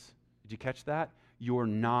before us. Did you catch that? You're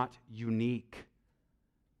not unique.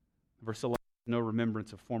 Verse 11, no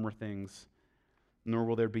remembrance of former things, nor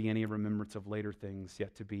will there be any remembrance of later things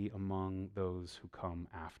yet to be among those who come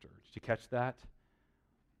after. Did you catch that?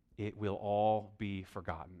 It will all be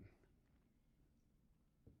forgotten.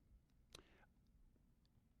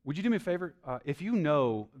 Would you do me a favor? If you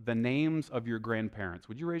know the names of your grandparents,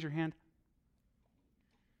 would you raise your hand?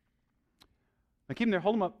 Now keep them there.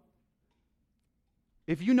 Hold them up.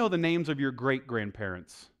 If you know the names of your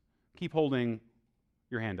great-grandparents, keep holding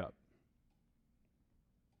your hand up.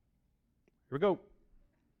 Here we go.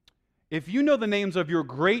 If you know the names of your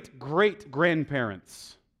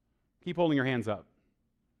great-great-grandparents, keep holding your hands up.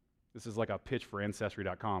 This is like a pitch for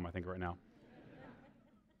Ancestry.com, I think, right now.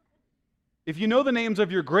 If you know the names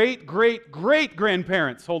of your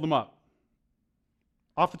great-great-great-grandparents, hold them up.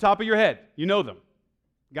 Off the top of your head, you know them.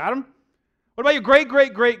 Got them? What about your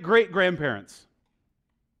great-great-great-great-grandparents?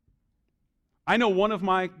 I know one of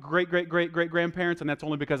my great-great-great-great-grandparents, and that's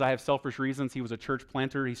only because I have selfish reasons. He was a church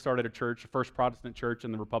planter. He started a church, the first Protestant church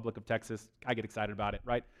in the Republic of Texas. I get excited about it,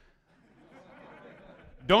 right?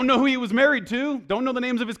 Don't know who he was married to. Don't know the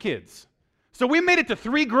names of his kids. So we made it to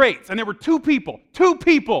 3 greats, and there were 2 people. 2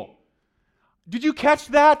 people. Did you catch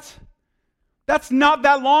that? That's not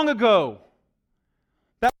that long ago.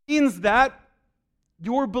 That means that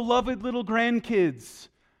your beloved little grandkids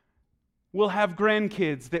will have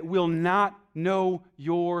grandkids that will not know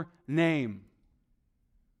your name.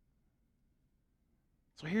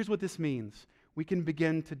 So here's what this means. We can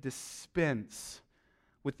begin to dispense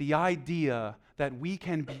with the idea that we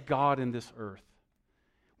can be God in this earth.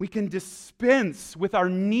 We can dispense with our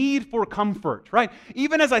need for comfort, right?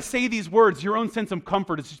 Even as I say these words, your own sense of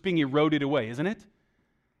comfort is just being eroded away, isn't it?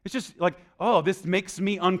 It's just like, oh, this makes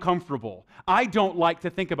me uncomfortable. I don't like to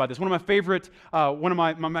think about this. One of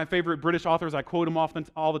my favorite British authors, I quote him often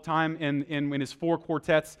all the time in his 4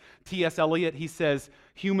 quartets, T.S. Eliot. He says,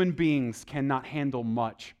 human beings cannot handle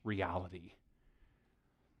much reality.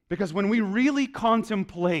 Because when we really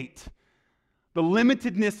contemplate the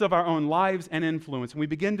limitedness of our own lives and influence, and we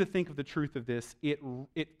begin to think of the truth of this, it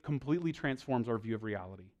completely transforms our view of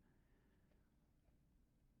reality.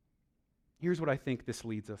 Here's what I think this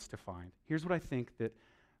leads us to find. Here's what I think that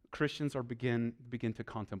Christians begin to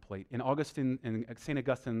contemplate. In Augustine, and St.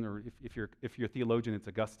 Augustine, or if you're a theologian, it's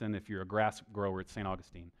Augustine. If you're a grass grower, it's St.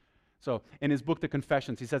 Augustine. So in his book, The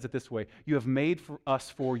Confessions, he says it this way: you have made for us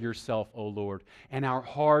for yourself, O Lord, and our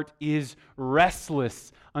heart is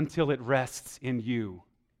restless until it rests in you.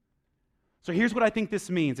 So here's what I think this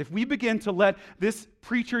means. If we begin to let this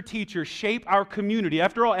preacher-teacher shape our community,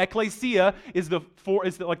 after all, ecclesia is the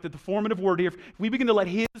formative word here. If we begin to let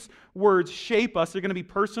his words shape us, they're going to be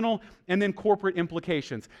personal and then corporate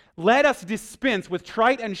implications. Let us dispense with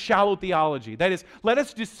trite and shallow theology. That is, let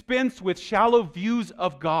us dispense with shallow views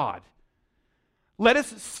of God. Let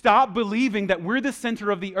us stop believing that we're the center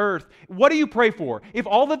of the earth. What do you pray for? If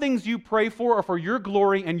all the things you pray for are for your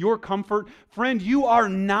glory and your comfort, friend, you are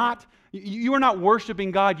not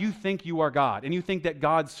worshiping God. You think you are God, and you think that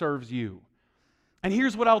God serves you. And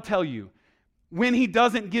here's what I'll tell you. When He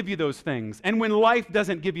doesn't give you those things, and when life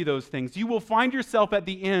doesn't give you those things, you will find yourself at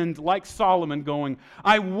the end like Solomon going,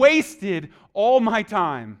 I wasted all my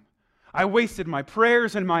time. I wasted my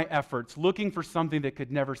prayers and my efforts looking for something that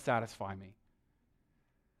could never satisfy me.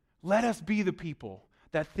 Let us be the people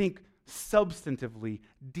that think substantively,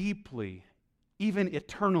 deeply, even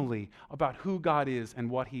eternally about who God is and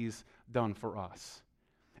what He's done for us.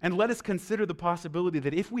 And let us consider the possibility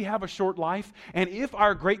that if we have a short life, and if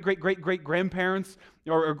our great-great-great-great-grandparents,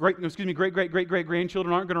 or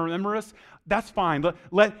great-great-great-great-great-grandchildren aren't going to remember us, that's fine.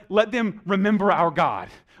 Let them remember our God.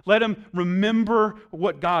 Let them remember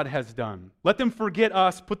what God has done. Let them forget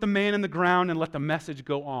us, put the man in the ground, and let the message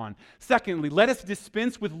go on. Secondly, let us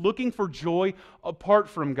dispense with looking for joy apart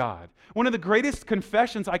from God. One of the greatest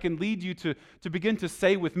confessions I can lead you to begin to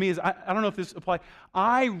say with me is, I don't know if this applies,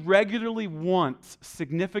 I regularly want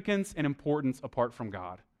significance and importance apart from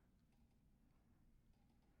God.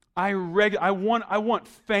 I want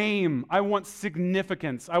fame, I want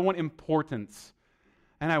significance, I want importance,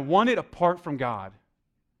 and I want it apart from God.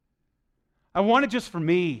 I want it just for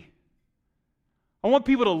me. I want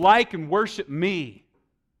people to like and worship me.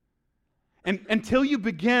 And until you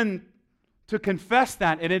begin to confess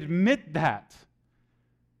that and admit that,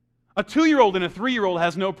 a 2-year-old and a 3-year-old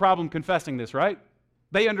has no problem confessing this, right?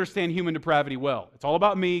 They understand human depravity well. It's all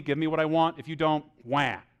about me, give me what I want. If you don't,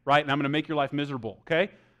 wah, right? And I'm going to make your life miserable, okay?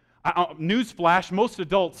 Newsflash, most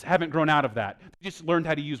adults haven't grown out of that. They just learned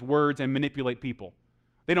how to use words and manipulate people.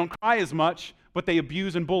 They don't cry as much, but they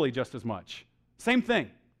abuse and bully just as much. Same thing.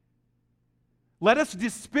 Let us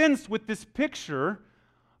dispense with this picture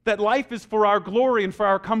that life is for our glory and for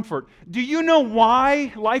our comfort. Do you know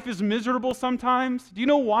why life is miserable sometimes? Do you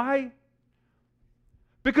know why?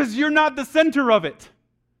 Because you're not the center of it.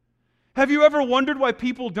 Have you ever wondered why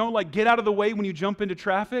people don't get out of the way when you jump into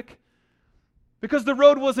traffic? Because the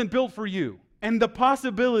road wasn't built for you. And the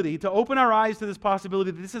possibility, to open our eyes to this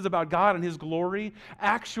possibility that this is about God and His glory,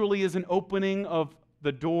 actually is an opening of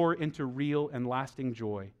the door into real and lasting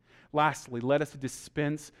joy. Lastly, let us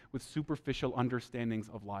dispense with superficial understandings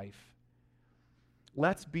of life.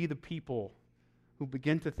 Let's be the people who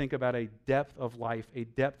begin to think about a depth of life, a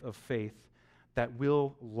depth of faith that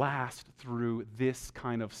will last through this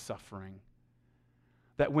kind of suffering.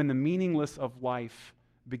 That when the meaningless of life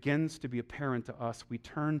begins to be apparent to us, we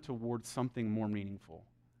turn towards something more meaningful.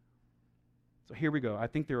 So here we go. I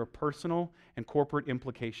think there are personal and corporate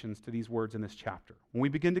implications to these words in this chapter. When we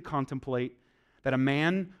begin to contemplate that a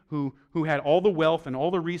man who had all the wealth and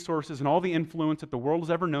all the resources and all the influence that the world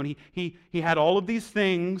has ever known, he had all of these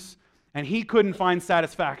things, and he couldn't find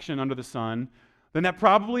satisfaction under the sun, then that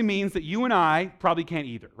probably means that you and I probably can't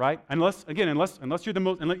either, right? Unless you're the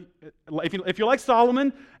most, if you're like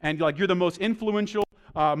Solomon and you're the most influential,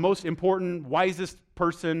 most important, wisest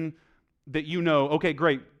person that you know, okay,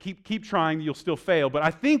 great, keep trying, you'll still fail. But I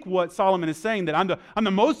think what Solomon is saying, that I'm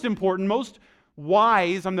the most important, most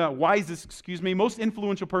wise, I'm the wisest, most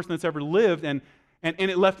influential person that's ever lived, and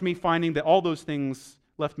it left me finding that all those things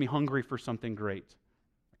left me hungry for something great.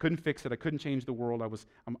 I couldn't fix it, I couldn't change the world,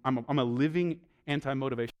 I'm a living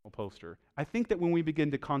anti-motivational poster. I think that when we begin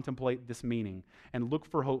to contemplate this meaning and look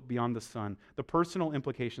for hope beyond the sun, the personal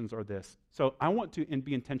implications are this. So I want to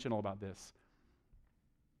be intentional about this.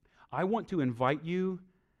 I want to invite you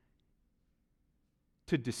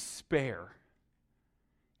to despair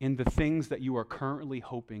in the things that you are currently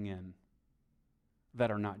hoping in that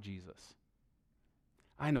are not Jesus.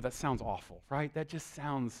 I know that sounds awful, right? That just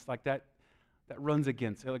sounds like that runs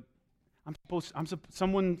against it.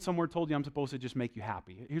 Someone somewhere told you I'm supposed to just make you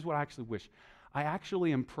happy. Here's what I actually wish. I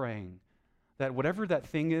actually am praying that whatever that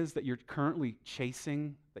thing is that you're currently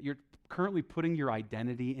chasing, that you're currently putting your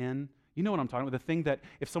identity in, you know what I'm talking about, the thing that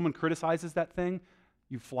if someone criticizes that thing,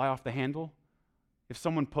 you fly off the handle. If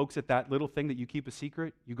someone pokes at that little thing that you keep a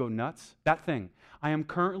secret, you go nuts. That thing. I am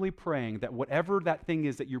currently praying that whatever that thing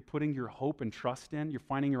is that you're putting your hope and trust in, you're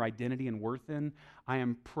finding your identity and worth in, I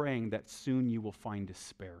am praying that soon you will find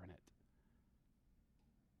despair in it.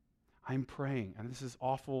 I'm praying, and this is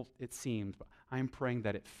awful, it seems, but I'm praying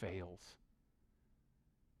that it fails.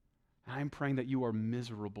 And I'm praying that you are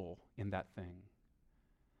miserable in that thing.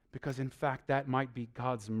 Because in fact, that might be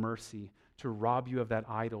God's mercy to rob you of that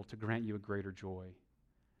idol, to grant you a greater joy.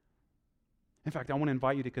 In fact, I want to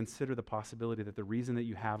invite you to consider the possibility that the reason that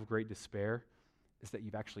you have great despair is that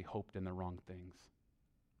you've actually hoped in the wrong things.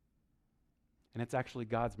 And it's actually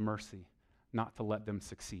God's mercy not to let them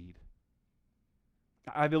succeed.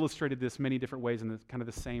 I've illustrated this many different ways in kind of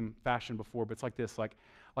the same fashion before, but it's like this, like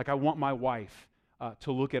I want my wife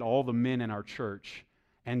to look at all the men in our church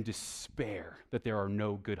and despair that there are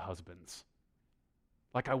no good husbands.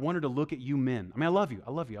 Like I want her to look at you men. I mean, I love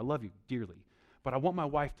you dearly. But I want my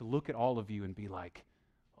wife to look at all of you and be like,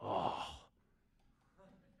 oh,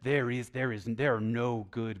 there are no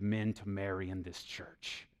good men to marry in this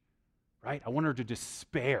church. Right? I want her to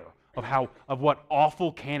despair of what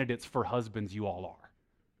awful candidates for husbands you all are,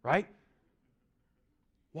 right?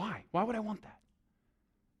 Why? Why would I want that?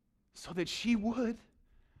 So that she would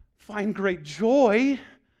find great joy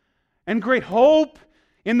and great hope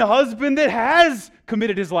in the husband that has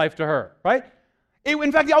committed his life to her, right?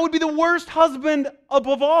 In fact, I would be the worst husband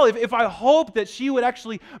above all if I hoped that she would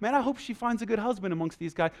actually, man, I hope she finds a good husband amongst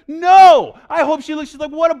these guys. No! I hope she's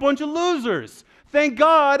like, what a bunch of losers. Thank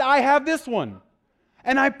God I have this one.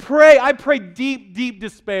 And I pray deep, deep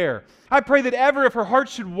despair. I pray that ever if her heart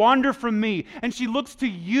should wander from me and she looks to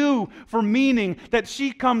you for meaning, that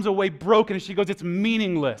she comes away broken and she goes, it's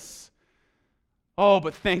meaningless. Oh,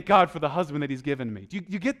 but thank God for the husband that He's given me. Do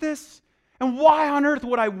you get this? And why on earth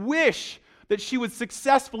would I wish that she would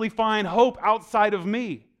successfully find hope outside of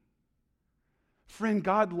me? Friend,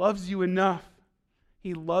 God loves you enough.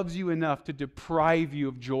 He loves you enough to deprive you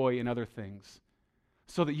of joy in other things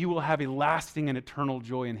so that you will have a lasting and eternal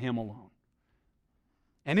joy in Him alone.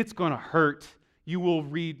 And it's going to hurt. You will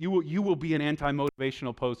be an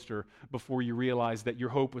anti-motivational poster before you realize that your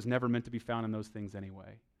hope was never meant to be found in those things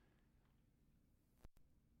anyway.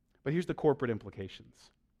 But here's the corporate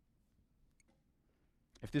implications.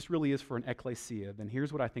 If this really is for an ecclesia, then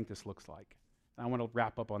here's what I think this looks like. And I want to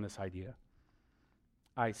wrap up on this idea.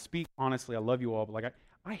 I speak honestly, I love you all, but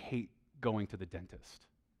I hate going to the dentist.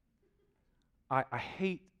 I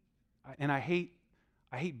hate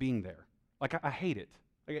being there. I hate it.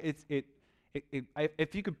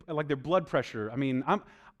 If you could, their blood pressure, I mean,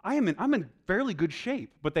 I'm in fairly good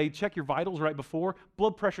shape, but they check your vitals right before,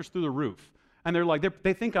 blood pressure's through the roof. And they're like,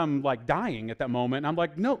 they think I'm dying at that moment. And I'm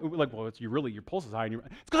like, no, well, your pulse is high. It's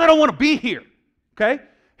because I don't want to be here, okay?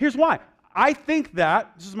 Here's why. I think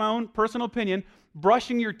that, this is my own personal opinion,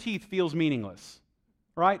 brushing your teeth feels meaningless,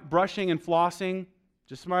 right? Brushing and flossing,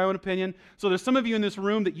 just my own opinion. So there's some of you in this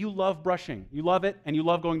room that you love brushing. You love it, and you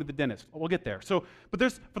love going to the dentist. We'll get there. So, but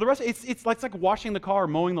for the rest, it's like washing the car,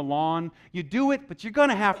 mowing the lawn. You do it, but you're going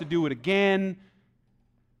to have to do it again.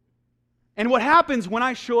 And what happens when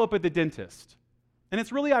I show up at the dentist, and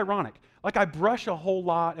it's really ironic, I brush a whole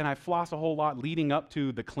lot and I floss a whole lot leading up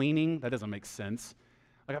to the cleaning. That doesn't make sense.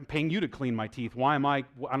 I'm paying you to clean my teeth. Why am I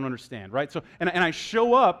don't understand, right? So, and I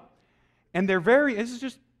show up, and they're this is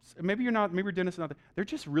just, maybe your dentist is not there. They're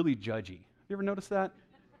just really judgy. You ever notice that?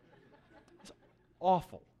 It's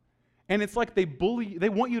awful. And it's like they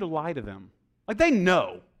want you to lie to them. They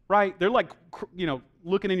know, right? They're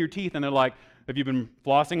looking in your teeth and they're like, have you been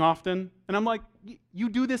flossing often? And I'm like, you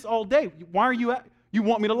do this all day. Why are you you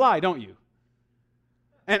want me to lie, don't you?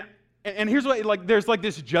 And here's what, there's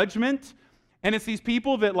this judgment, and it's these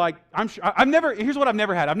people that here's what I've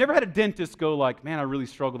never had. I've never had a dentist go man, I really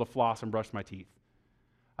struggle to floss and brush my teeth.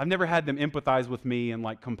 I've never had them empathize with me and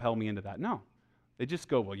compel me into that. No. They just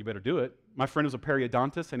go, well, you better do it. My friend was a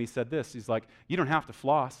periodontist, and he said this. He's like, you don't have to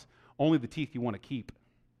floss, only the teeth you want to keep.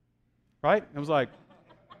 Right? I was like,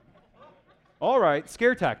 all right,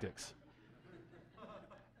 scare tactics.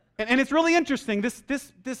 And it's really interesting, this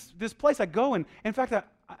place I go, and in fact,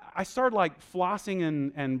 I started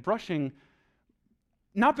flossing and brushing,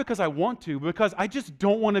 not because I want to, but because I just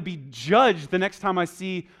don't want to be judged the next time I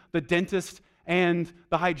see the dentist and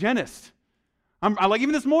the hygienist.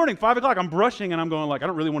 Even this morning, 5 o'clock, I'm brushing and I'm going I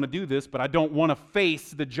don't really want to do this, but I don't want to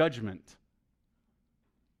face the judgment.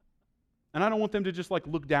 And I don't want them to just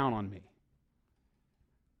look down on me.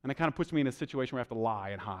 And it kind of puts me in a situation where I have to lie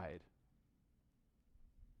and hide.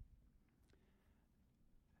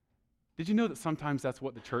 Did you know that sometimes that's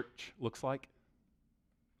what the church looks like?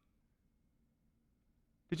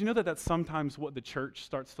 Did you know that that's sometimes what the church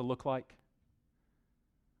starts to look like?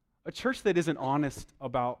 A church that isn't honest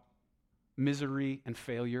about misery and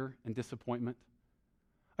failure and disappointment.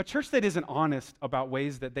 A church that isn't honest about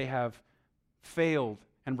ways that they have failed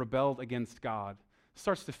and rebelled against God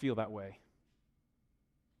starts to feel that way.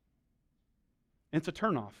 And it's a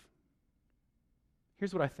turnoff.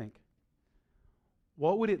 Here's what I think.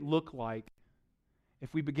 What would it look like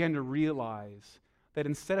if we began to realize that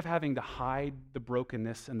instead of having to hide the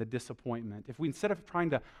brokenness and the disappointment, if we instead of trying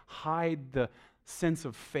to hide the sense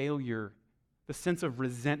of failure, the sense of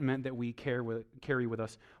resentment that we carry with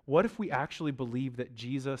us, what if we actually believe that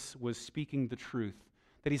Jesus was speaking the truth,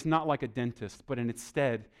 that He's not like a dentist, but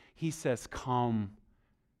instead He says, come.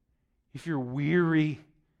 If you're weary,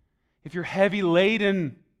 if you're heavy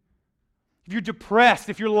laden, if you're depressed,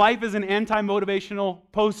 if your life is an anti-motivational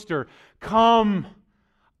poster, come.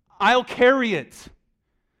 I'll carry it.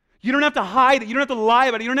 You don't have to hide it. You don't have to lie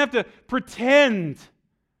about it. You don't have to pretend.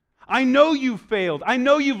 I know you've failed. I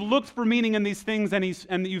know you've looked for meaning in these things and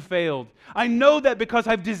that you failed. I know that because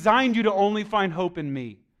I've designed you to only find hope in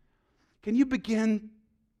me. Can you begin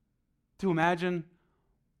to imagine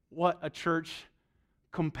what a church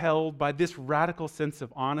compelled by this radical sense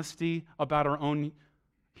of honesty about our own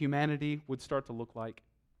humanity would start to look like?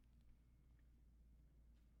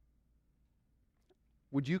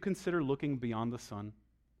 Would you consider looking beyond the sun?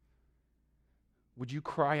 Would you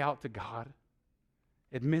cry out to God?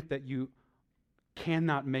 Admit that you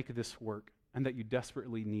cannot make this work and that you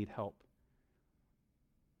desperately need help?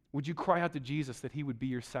 Would you cry out to Jesus that he would be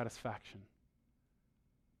your satisfaction?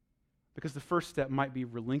 Because the first step might be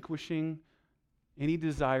relinquishing any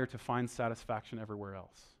desire to find satisfaction everywhere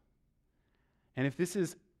else. And if this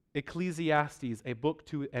is Ecclesiastes, a book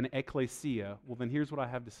to an ecclesia, well, then here's what I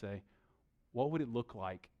have to say. What would it look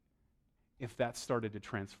like if that started to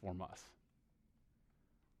transform us?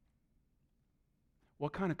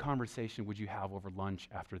 What kind of conversation would you have over lunch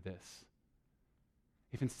after this?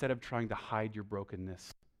 If instead of trying to hide your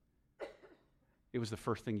brokenness, it was the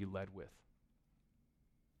first thing you led with?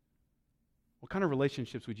 What kind of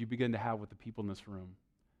relationships would you begin to have with the people in this room?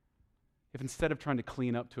 If instead of trying to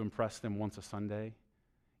clean up to impress them once a Sunday,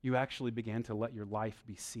 you actually began to let your life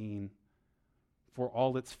be seen for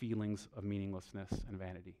all its feelings of meaninglessness and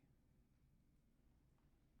vanity?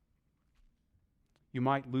 You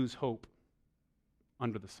might lose hope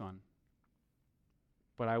under the sun,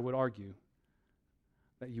 but I would argue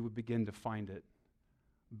that you would begin to find it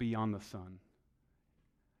beyond the sun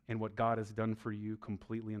in what God has done for you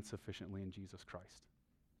completely and sufficiently in Jesus Christ.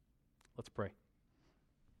 Let's pray.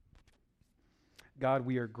 God,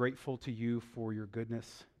 we are grateful to you for your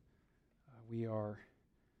goodness. We are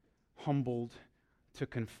humbled to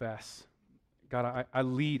confess. God, I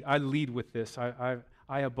lead with this. I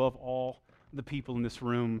above all the people in this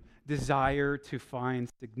room desire to find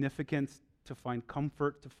significance, to find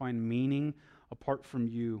comfort, to find meaning apart from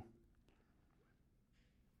you.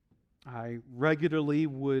 I regularly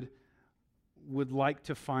would like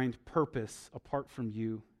to find purpose apart from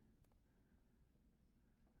you.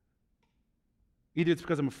 Either it's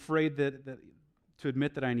because I'm afraid that to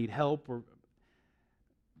admit that I need help, or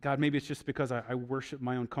God, maybe it's just because I worship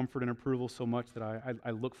my own comfort and approval so much that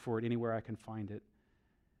I look for it anywhere I can find it.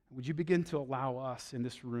 Would you begin to allow us in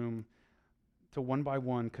this room to one by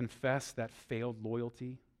one confess that failed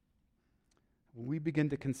loyalty? When we begin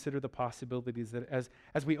to consider the possibilities that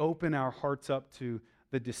as we open our hearts up to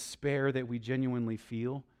the despair that we genuinely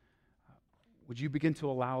feel, would you begin to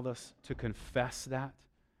allow us to confess that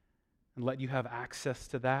and let you have access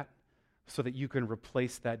to that so that you can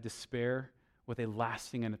replace that despair with a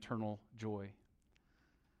lasting and eternal joy?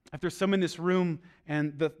 If there's some in this room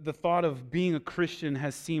and the thought of being a Christian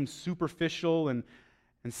has seemed superficial and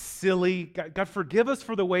silly, God, forgive us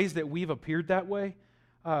for the ways that we've appeared that way.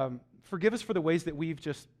 Forgive us for the ways that we've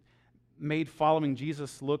just made following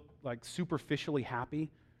Jesus look like superficially happy.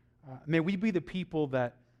 May we be the people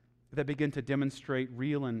that begin to demonstrate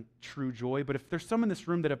real and true joy. But if there's some in this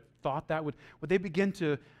room that have thought that, would they begin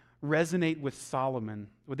to resonate with Solomon?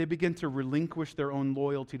 Would they begin to relinquish their own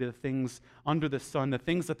loyalty to the things under the sun, the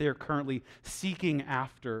things that they are currently seeking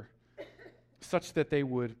after, such that they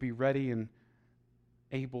would be ready and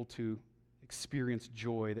able to experience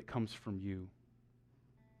joy that comes from you?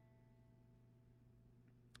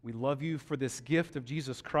 We love you for this gift of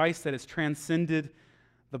Jesus Christ that has transcended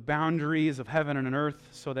the boundaries of heaven and earth,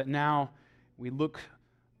 so that now we look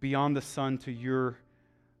beyond the sun to your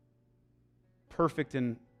perfect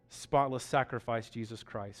and spotless sacrifice, Jesus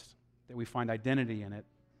Christ, that we find identity in it.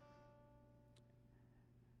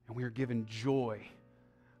 And we are given joy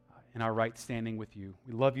in our right standing with you.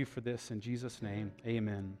 We love you for this. In Jesus' name,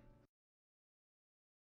 amen.